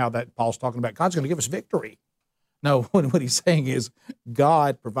if somehow that Paul's talking about God's going to give us victory. No, what he's saying is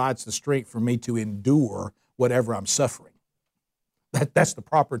God provides the strength for me to endure whatever I'm suffering. That's the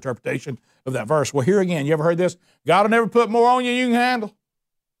proper interpretation of that verse. Well, here again, you ever heard this? God will never put more on you than you can handle.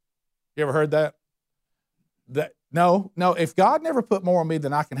 You ever heard that? No, if God never put more on me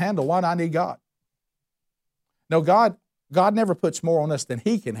than I can handle, why do I need God? No, God never puts more on us than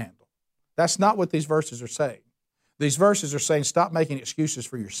He can handle. That's not what these verses are saying. These verses are saying stop making excuses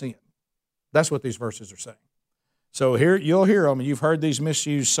for your sin. That's what these verses are saying. So here, you'll hear them, and you've heard these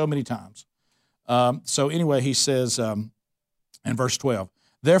misused so many times. So anyway, he says in verse 12,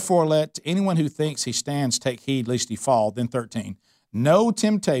 therefore let anyone who thinks he stands take heed lest he fall. Then 13, no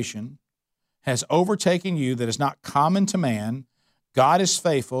temptation has overtaken you that is not common to man. God is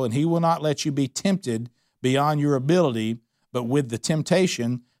faithful, and He will not let you be tempted beyond your ability, but with the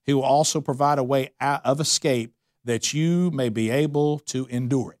temptation, He will also provide a way out of escape that you may be able to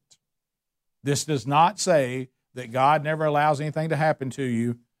endure it. This does not say that God never allows anything to happen to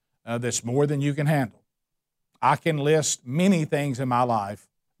you that's more than you can handle. I can list many things in my life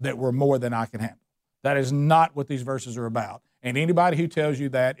that were more than I can handle. That is not what these verses are about. And anybody who tells you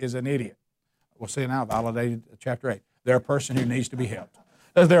that is an idiot. We'll see now, validated chapter 8. They're a person who needs to be helped.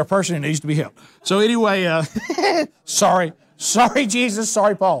 They're a person who needs to be helped. So anyway, sorry Jesus,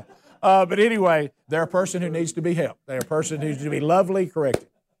 sorry Paul. But anyway, they're a person who needs to be helped. They're a person who needs to be lovingly corrected.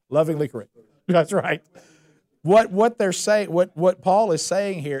 That's right. What they're saying, what Paul is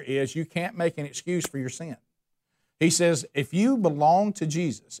saying here is you can't make an excuse for your sin. He says if you belong to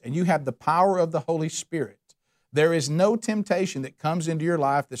Jesus and you have the power of the Holy Spirit, there is no temptation that comes into your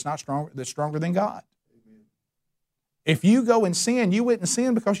life that's stronger than God. Amen. If you go and sin, you wouldn't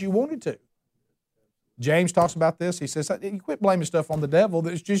sin because you wanted to. James talks about this. He says, you quit blaming stuff on the devil.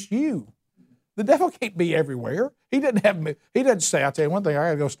 That's just you. The devil can't be everywhere. He doesn't say, I'll tell you one thing, I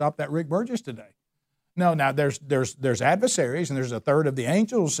got to go stop that Rick Burgess today. No, now there's adversaries, and there's a third of the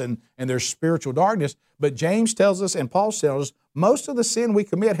angels, and there's spiritual darkness. But James tells us, and Paul tells us, most of the sin we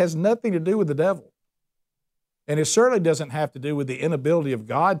commit has nothing to do with the devil. And it certainly doesn't have to do with the inability of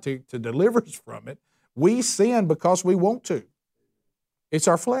God to deliver us from it. We sin because we want to. It's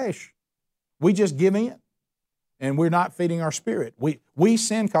our flesh. We just give in, and we're not feeding our spirit. We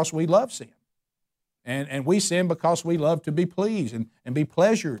sin because we love sin. And we sin because we love to be pleased and be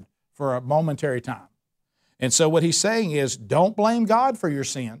pleasured for a momentary time. And so what he's saying is don't blame God for your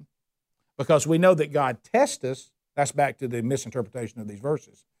sin, because we know that God tests us. That's back to the misinterpretation of these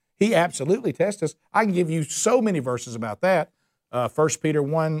verses. He absolutely tests us. I can give you so many verses about that. 1 Peter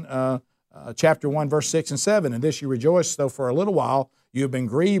 1, chapter 1, verse 6 and 7. In this you rejoice, though for a little while you have been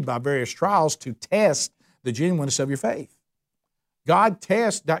grieved by various trials, to test the genuineness of your faith. God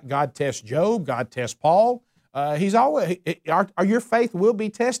tests Job. God tests Paul. Your faith will be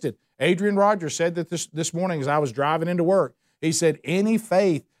tested. Adrian Rogers said that this morning as I was driving into work. He said any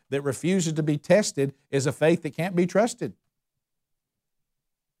faith that refuses to be tested is a faith that can't be trusted.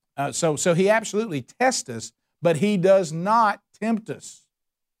 So he absolutely tests us, but he does not tempt us.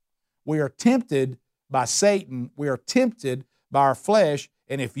 We are tempted by Satan. We are tempted by our flesh.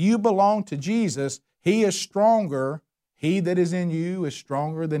 And if you belong to Jesus, He is stronger. He that is in you is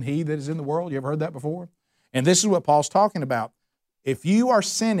stronger than he that is in the world. You ever heard that before? And this is what Paul's talking about. If you are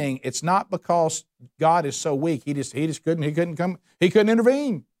sinning, it's not because God is so weak. He couldn't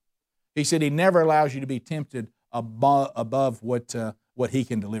intervene. He said He never allows you to be tempted above what He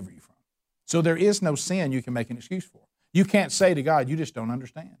can deliver you from. So there is no sin you can make an excuse for. You can't say to God, you just don't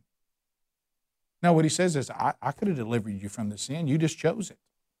understand. No, what He says is, I could have delivered you from the sin. You just chose it.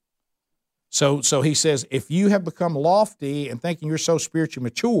 So He says, if you have become lofty and thinking you're so spiritually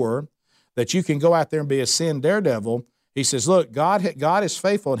mature that you can go out there and be a sin daredevil, He says, look, God is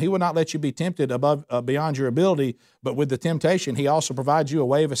faithful, and He will not let you be tempted beyond your ability, but with the temptation, He also provides you a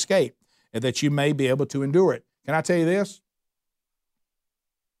way of escape, and that you may be able to endure it. Can I tell you this?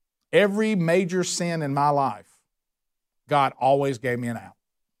 Every major sin in my life, God always gave me an out.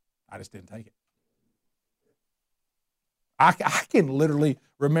 I just didn't take it. I can literally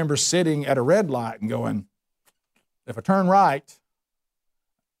remember sitting at a red light and going, if I turn right,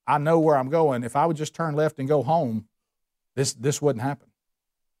 I know where I'm going. If I would just turn left and go home, this wouldn't happen.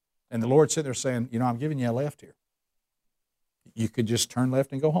 And the Lord sitting there saying, I'm giving you a left here. You could just turn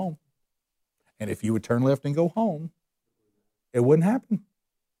left and go home. And if you would turn left and go home, it wouldn't happen.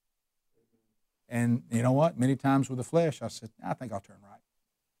 And you know what? Many times with the flesh, I said, I think I'll turn right.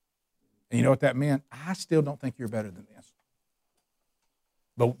 And you know what that meant? I still don't think you're better than this.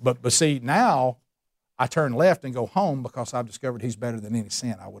 But see, now I turn left and go home because I've discovered he's better than any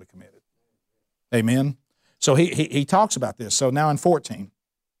sin I would have committed. Amen? So he talks about this. So now in 14,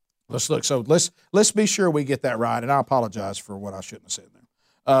 let's look. So let's be sure we get that right. And I apologize for what I shouldn't have said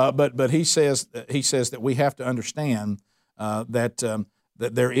there. But he says that we have to understand that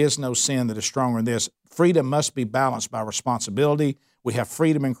there is no sin that is stronger than this. Freedom must be balanced by responsibility. We have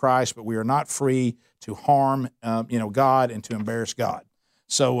freedom in Christ, but we are not free to harm God and to embarrass God.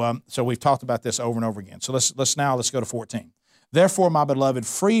 So we've talked about this over and over again. So let's go to 14. Therefore, my beloved,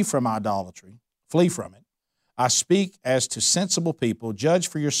 flee from idolatry, flee from it. I speak as to sensible people. Judge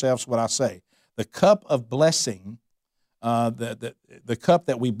for yourselves what I say. The cup of blessing, the cup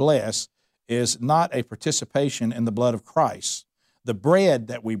that we bless, is not a participation in the blood of Christ. The bread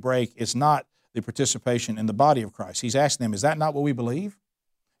that we break is not the participation in the body of Christ. He's asking them, is that not what we believe?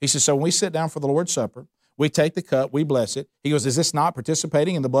 He says, so when we sit down for the Lord's Supper, we take the cup, we bless it. He goes, is this not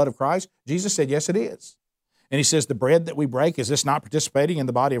participating in the blood of Christ? Jesus said, yes, it is. And he says, the bread that we break, is this not participating in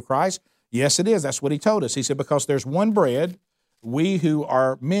the body of Christ? Yes, it is. That's what he told us. He said, because there's one bread, we who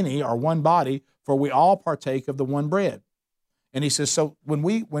are many are one body, for we all partake of the one bread. And he says, so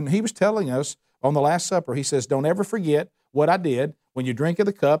when he was telling us on the Last Supper, he says, don't ever forget what I did. When you drink of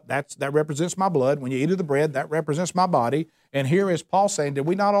the cup, that represents my blood. When you eat of the bread, that represents my body. And here is Paul saying, did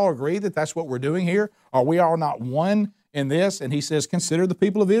we not all agree that that's what we're doing here? Are we all not one in this? And he says, consider the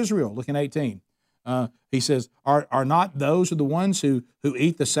people of Israel. Look in 18. He says, are not those the ones who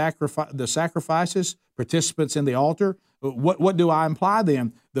eat the sacrifices, participants in the altar? What do I imply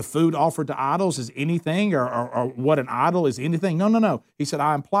then? The food offered to idols is anything, or what an idol is anything? No. He said,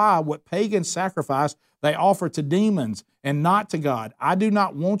 I imply what pagan sacrifice they offer to demons and not to God. I do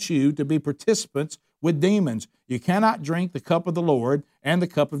not want you to be participants with demons. You cannot drink the cup of the Lord and the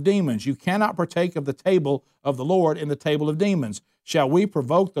cup of demons. You cannot partake of the table of the Lord and the table of demons. Shall we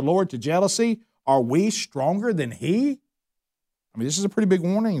provoke the Lord to jealousy? Are we stronger than He? I mean, this is a pretty big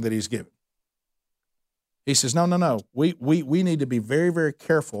warning that He's given. He says, no. We need to be very, very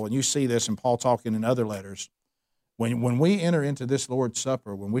careful, and you see this in Paul talking in other letters. When we enter into this Lord's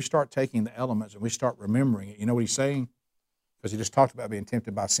Supper, when we start taking the elements and we start remembering it, you know what he's saying? Because he just talked about being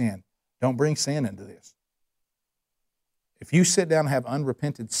tempted by sin. Don't bring sin into this. If you sit down and have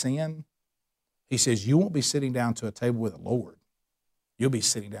unrepented sin, he says you won't be sitting down to a table with the Lord. You'll be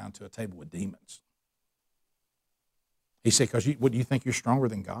sitting down to a table with demons. He said, because what do you think you're stronger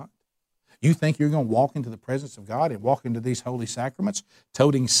than God? You think you're going to walk into the presence of God and walk into these holy sacraments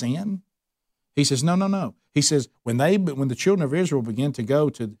toting sin? He says, no. He says, when the children of Israel began to go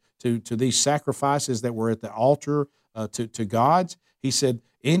to these sacrifices that were at the altar to gods, he said,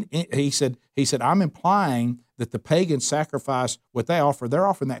 I'm implying that the pagan sacrifice, what they offer, they're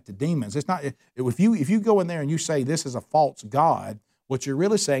offering that to demons. It's not, if you go in there and you say this is a false god, what you're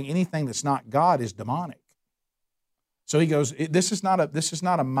really saying, anything that's not God is demonic. So he goes, this is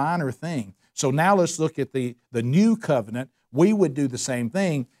not a minor thing. So now let's look at the new covenant. We would do the same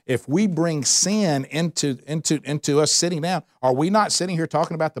thing if we bring sin into us sitting down. Are we not sitting here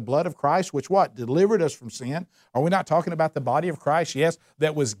talking about the blood of Christ, which what? Delivered us from sin? Are we not talking about the body of Christ? Yes,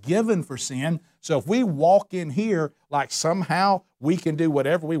 that was given for sin. So if we walk in here like somehow we can do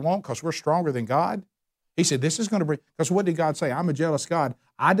whatever we want because we're stronger than God, he said this is going to bring, because what did God say? I'm a jealous God.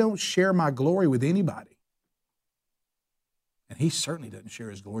 I don't share my glory with anybody. And he certainly doesn't share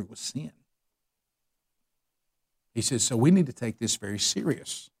his glory with sin. He says, so we need to take this very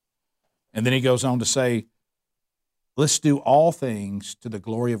serious. And then he goes on to say, let's do all things to the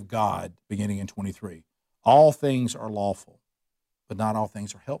glory of God, beginning in 23. All things are lawful, but not all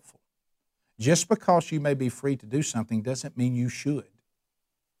things are helpful. Just because you may be free to do something doesn't mean you should.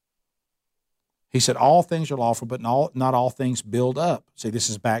 He said, all things are lawful, but not all things build up. See, this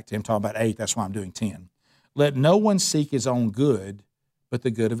is back to him talking about 8. That's why I'm doing 10. Let no one seek his own good, but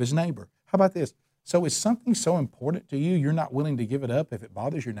the good of his neighbor. How about this? So is something so important to you, you're not willing to give it up if it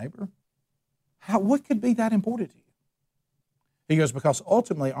bothers your neighbor? What could be that important to you? He goes, because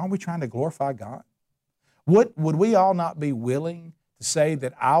ultimately, aren't we trying to glorify God? Would we all not be willing to say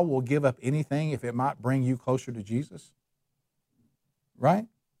that I will give up anything if it might bring you closer to Jesus? Right?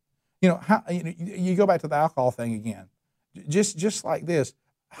 You go back to the alcohol thing again. Just like this,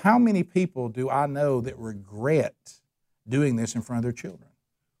 how many people do I know that regret doing this in front of their children?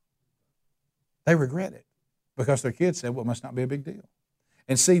 They regret it because their kids said, well, it must not be a big deal.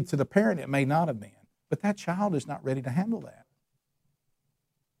 And see, to the parent, it may not have been, but that child is not ready to handle that.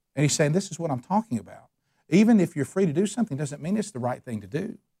 And he's saying, this is what I'm talking about. Even if you're free to do something doesn't mean it's the right thing to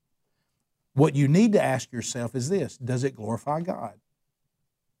do. What you need to ask yourself is this: does it glorify God?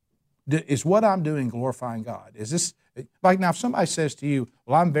 Is what I'm doing glorifying God? Is this, like now if somebody says to you,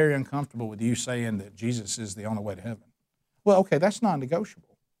 well, I'm very uncomfortable with you saying that Jesus is the only way to heaven. Well, okay, that's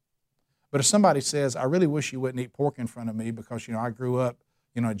non-negotiable. But if somebody says, I really wish you wouldn't eat pork in front of me because, I grew up,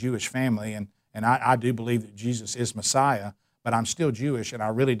 a Jewish family and I do believe that Jesus is Messiah, but I'm still Jewish and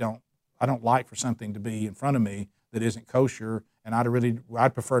I don't like for something to be in front of me that isn't kosher, and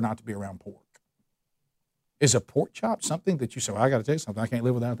I'd prefer not to be around pork. Is a pork chop something that you say, well, I got to tell you something, I can't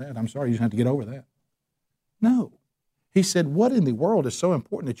live without that. I'm sorry, you just have to get over that. No. He said, what in the world is so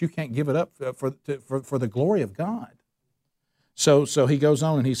important that you can't give it up for the glory of God? So he goes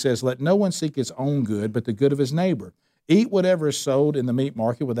on and he says, let no one seek his own good, but the good of his neighbor. Eat whatever is sold in the meat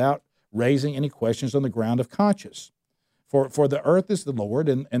market without raising any questions on the ground of conscience. For the earth is the Lord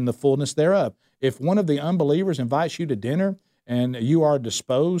and the fullness thereof. If one of the unbelievers invites you to dinner and you are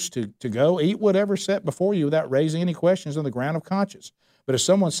disposed to go, eat whatever is set before you without raising any questions on the ground of conscience. But if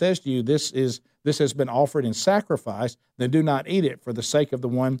someone says to you, this has been offered in sacrifice, then do not eat it for the sake of the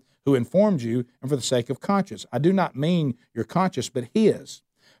one who informed you and for the sake of conscience. I do not mean your conscience, but his.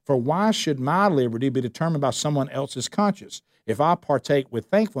 For why should my liberty be determined by someone else's conscience? If I partake with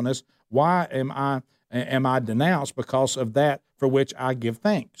thankfulness, why am I denounced because of that for which I give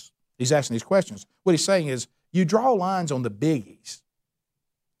thanks? He's asking these questions. What he's saying is, you draw lines on the biggies.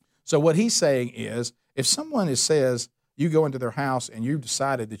 So what he's saying is, if someone says, you go into their house and you've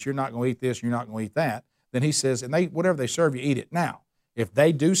decided that you're not going to eat this, you're not going to eat that, then he says, and whatever they serve you, eat it. Now, if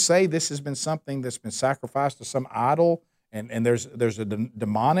they do say this has been something that's been sacrificed to some idol, and there's a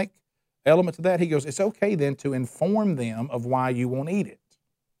demonic element to that, he goes, it's okay then to inform them of why you won't eat it.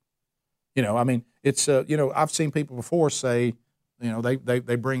 It's I've seen people before say,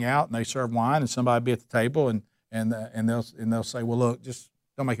 they bring out and they serve wine and somebody be at the table and they'll say, well, look, just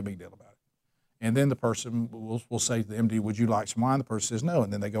don't make a big deal about it. And then the person will say to them, would you like some wine? The person says no.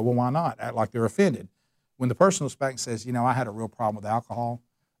 And then they go, well, why not? Act like they're offended. When the person looks back and says, I had a real problem with alcohol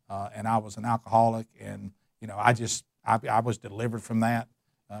and I was an alcoholic and, I was delivered from that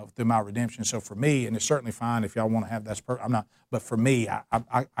through my redemption. So for me, and it's certainly fine if y'all want to have that, I'm not, but for me,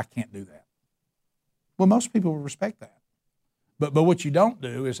 I can't do that. Well, most people will respect that. But what you don't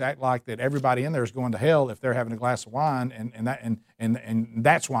do is act like that everybody in there is going to hell if they're having a glass of wine, and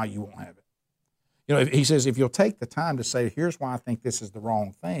that's why you won't have it. He says if you'll take the time to say, here's why I think this is the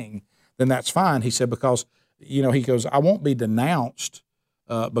wrong thing, then that's fine. He said because he goes, I won't be denounced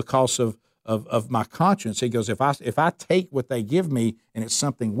because of my conscience. He goes, if I take what they give me and it's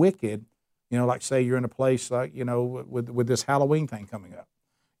something wicked, like say you're in a place like with this Halloween thing coming up.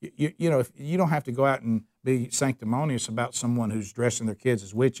 If you don't have to go out and be sanctimonious about someone who's dressing their kids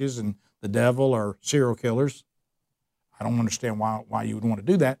as witches and the devil or serial killers. I don't understand why you would want to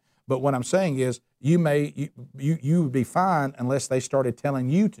do that. But what I'm saying is you would be fine unless they started telling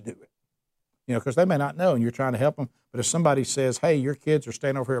you to do it. Because they may not know and you're trying to help them. But if somebody says, hey, your kids are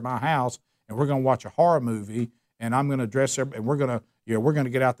staying over here at my house and we're going to watch a horror movie and I'm going to dress them and we're going to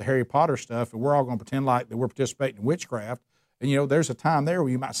get out the Harry Potter stuff and we're all going to pretend like that we're participating in witchcraft. And, there's a time there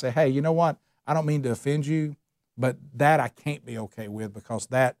where you might say, hey, you know what? I don't mean to offend you, but that I can't be okay with because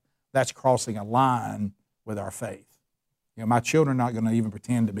that's crossing a line with our faith. My children are not going to even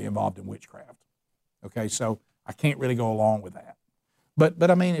pretend to be involved in witchcraft. Okay, so I can't really go along with that. But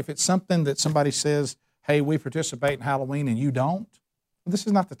I mean, if it's something that somebody says, hey, we participate in Halloween and you don't, well, this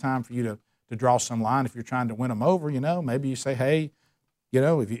is not the time for you to draw some line if you're trying to win them over, Maybe you say, hey,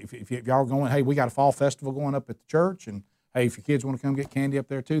 if y'all are going, hey, we got a fall festival going up at the church and hey, if your kids want to come get candy up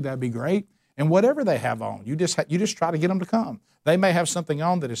there too, that'd be great. And whatever they have on, you just try to get them to come. They may have something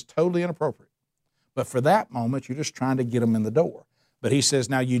on that is totally inappropriate. But for that moment, you're just trying to get them in the door. But he says,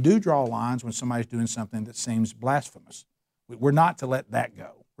 now you do draw lines when somebody's doing something that seems blasphemous. We're not to let that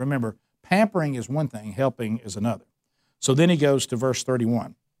go. Remember, pampering is one thing, helping is another. So then he goes to verse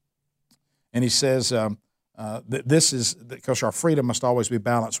 31. And he says, that this is because our freedom must always be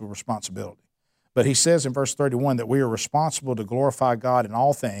balanced with responsibility. But he says in verse 31 that we are responsible to glorify God in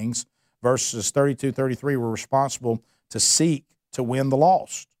all things. Verses 32, 33, we're responsible to seek to win the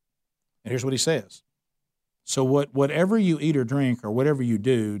lost. And here's what he says. So whatever you eat or drink or whatever you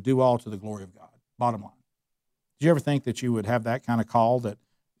do all to the glory of God. Bottom line. Did you ever think that you would have that kind of call that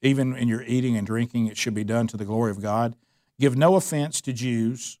even in your eating and drinking, it should be done to the glory of God? Give no offense to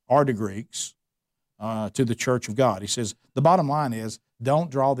Jews or to Greeks, to the church of God. He says the bottom line is don't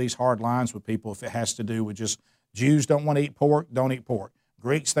draw these hard lines with people if it has to do with just Jews don't want to eat pork, don't eat pork.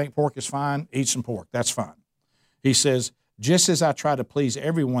 Greeks think pork is fine, eat some pork. That's fine. He says, just as I try to please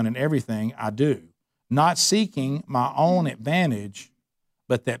everyone in everything I do, not seeking my own advantage,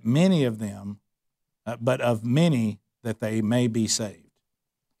 but that many of them, but of many that they may be saved.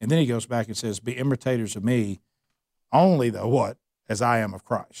 And then he goes back and says, be imitators of me only, though, what? As I am of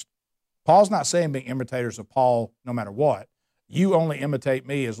Christ. Paul's not saying be imitators of Paul no matter what. You only imitate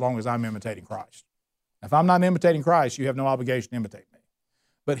me as long as I'm imitating Christ. If I'm not imitating Christ, you have no obligation to imitate me.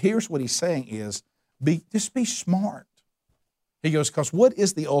 But here's what he's saying is, just be smart. He goes, because what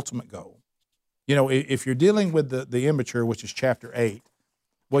is the ultimate goal? You know, if you're dealing with the immature, which is chapter 8,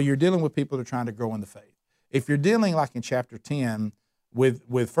 well, you're dealing with people that are trying to grow in the faith. If you're dealing, like in chapter 10,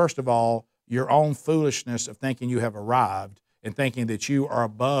 with first of all, your own foolishness of thinking you have arrived and thinking that you are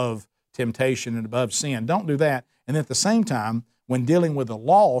above temptation and above sin, don't do that. And then at the same time, when dealing with the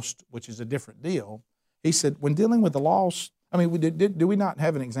lost, which is a different deal, he said, when dealing with the lost, I mean, do we not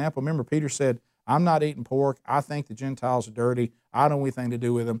have an example? Remember, Peter said, I'm not eating pork. I think the Gentiles are dirty. I don't want anything to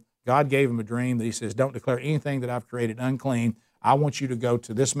do with them. God gave him a dream that he says, don't declare anything that I've created unclean. I want you to go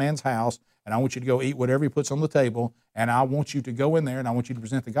to this man's house, and I want you to go eat whatever he puts on the table, and I want you to go in there, and I want you to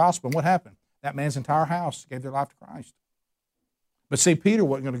present the gospel. And what happened? That man's entire house gave their life to Christ. But see, Peter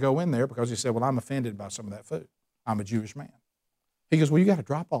wasn't going to go in there because he said, well, I'm offended by some of that food. I'm a Jewish man. He goes, well, you got to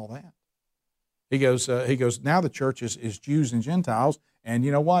drop all that. He goes, now the church is Jews and Gentiles, and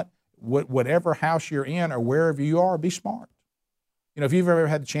you know what? Whatever house you're in or wherever you are, be smart. You know, if you've ever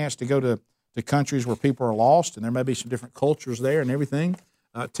had the chance to go to countries where people are lost and there may be some different cultures there and everything,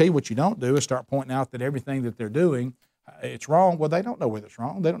 tell you what you don't do is start pointing out that everything that they're doing, it's wrong. Well, they don't know whether it's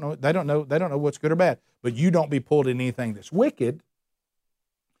wrong. They don't know what's good or bad. But you don't be pulled in anything that's wicked.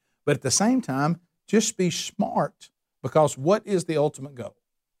 But at the same time, just be smart, because what is the ultimate goal?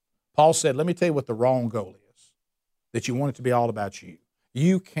 Paul said, let me tell you what the wrong goal is, that you want it to be all about you.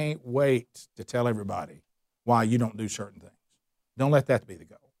 You can't wait to tell everybody why you don't do certain things. Don't let that be the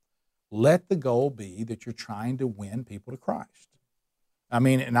goal. Let the goal be that you're trying to win people to Christ. I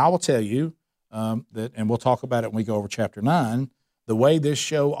mean, and I will tell you that, and we'll talk about it when we go over chapter 9, the way this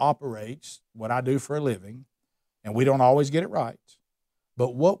show operates, what I do for a living, and we don't always get it right,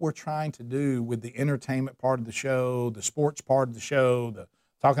 but what we're trying to do with the entertainment part of the show, the sports part of the show, the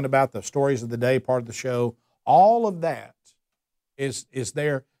talking about the stories of the day part of the show, all of that is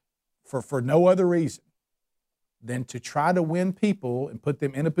there for no other reason than to try to win people and put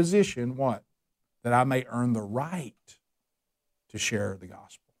them in a position, what? That I may earn the right to share the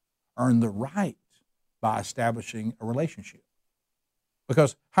gospel. Earn the right by establishing a relationship.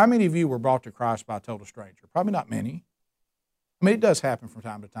 Because how many of you were brought to Christ by a total stranger? Probably not many. I mean, it does happen from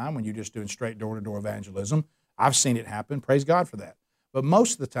time to time when you're just doing straight door-to-door evangelism. I've seen it happen. Praise God for that. But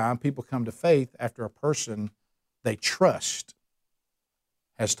most of the time, people come to faith after a person they trust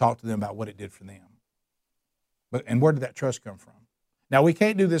has talked to them about what it did for them. And where did that trust come from? Now, we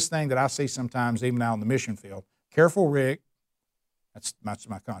can't do this thing that I see sometimes even out in the mission field. Careful, Rick. That's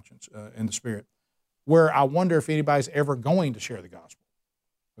my conscience in the spirit. Where I wonder if anybody's ever going to share the gospel.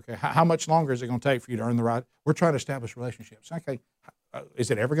 Okay, how much longer is it going to take for you to earn the right? We're trying to establish relationships. Okay,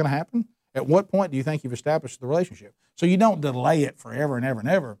 is it ever going to happen? At what point do you think you've established the relationship? So you don't delay it forever and ever and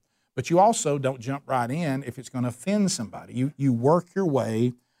ever, but you also don't jump right in if it's going to offend somebody. You work your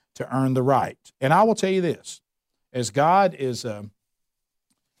way to earn the right. And I will tell you this, as God is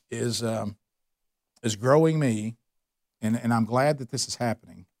growing me, and I'm glad that this is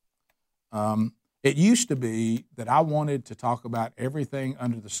happening. It used to be that I wanted to talk about everything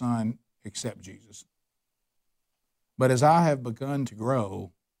under the sun except Jesus. But as I have begun to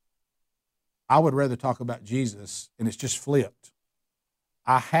grow, I would rather talk about Jesus, and it's just flipped.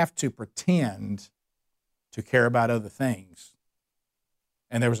 I have to pretend to care about other things.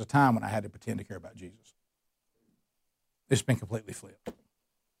 And there was a time when I had to pretend to care about Jesus. It's been completely flipped.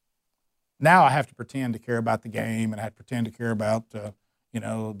 Now I have to pretend to care about the game, and I have to pretend to care about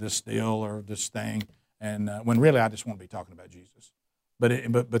this deal or this thing, and when really I just want to be talking about Jesus.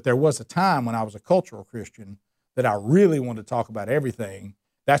 But there was a time when I was a cultural Christian that I really wanted to talk about everything.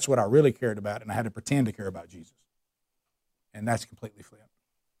 That's what I really cared about, and I had to pretend to care about Jesus. And that's completely flipped.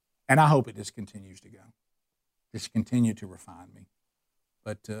 And I hope it just continues to go. Just continue to refine me.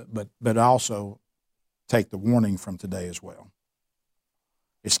 But also take the warning from today as well.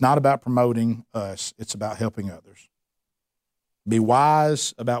 It's not about promoting us, it's about helping others. Be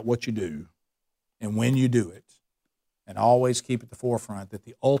wise about what you do and when you do it, and always keep at the forefront that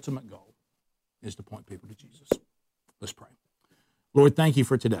the ultimate goal is to point people to Jesus. Let's pray. Lord, thank you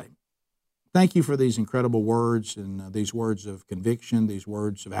for today. Thank you for these incredible words and these words of conviction, these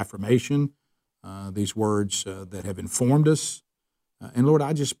words of affirmation, these words that have informed us. And Lord,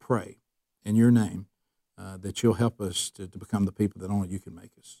 I just pray in your name that you'll help us to become the people that only you can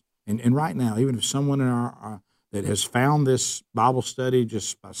make us. And right now, even if someone in our that has found this Bible study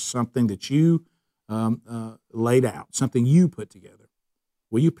just by something that you laid out, something you put together,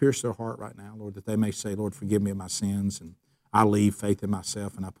 Will you pierce their heart right now, Lord, that they may say, Lord, forgive me of my sins, and I leave faith in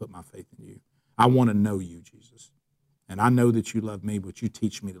myself, and I put my faith in you. I want to know you, Jesus. And I know that you love me, but you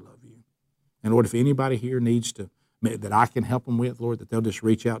teach me to love you. And Lord, if anybody here needs to, that I can help them with, Lord, that they'll just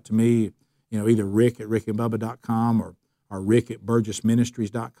reach out to me, either rick@rickandbubba.com or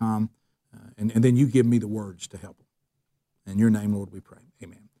rick@burgessministries.com, and then you give me the words to help them. In your name, Lord, we pray.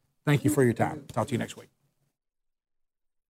 Amen. Thank you for your time. Talk to you next week.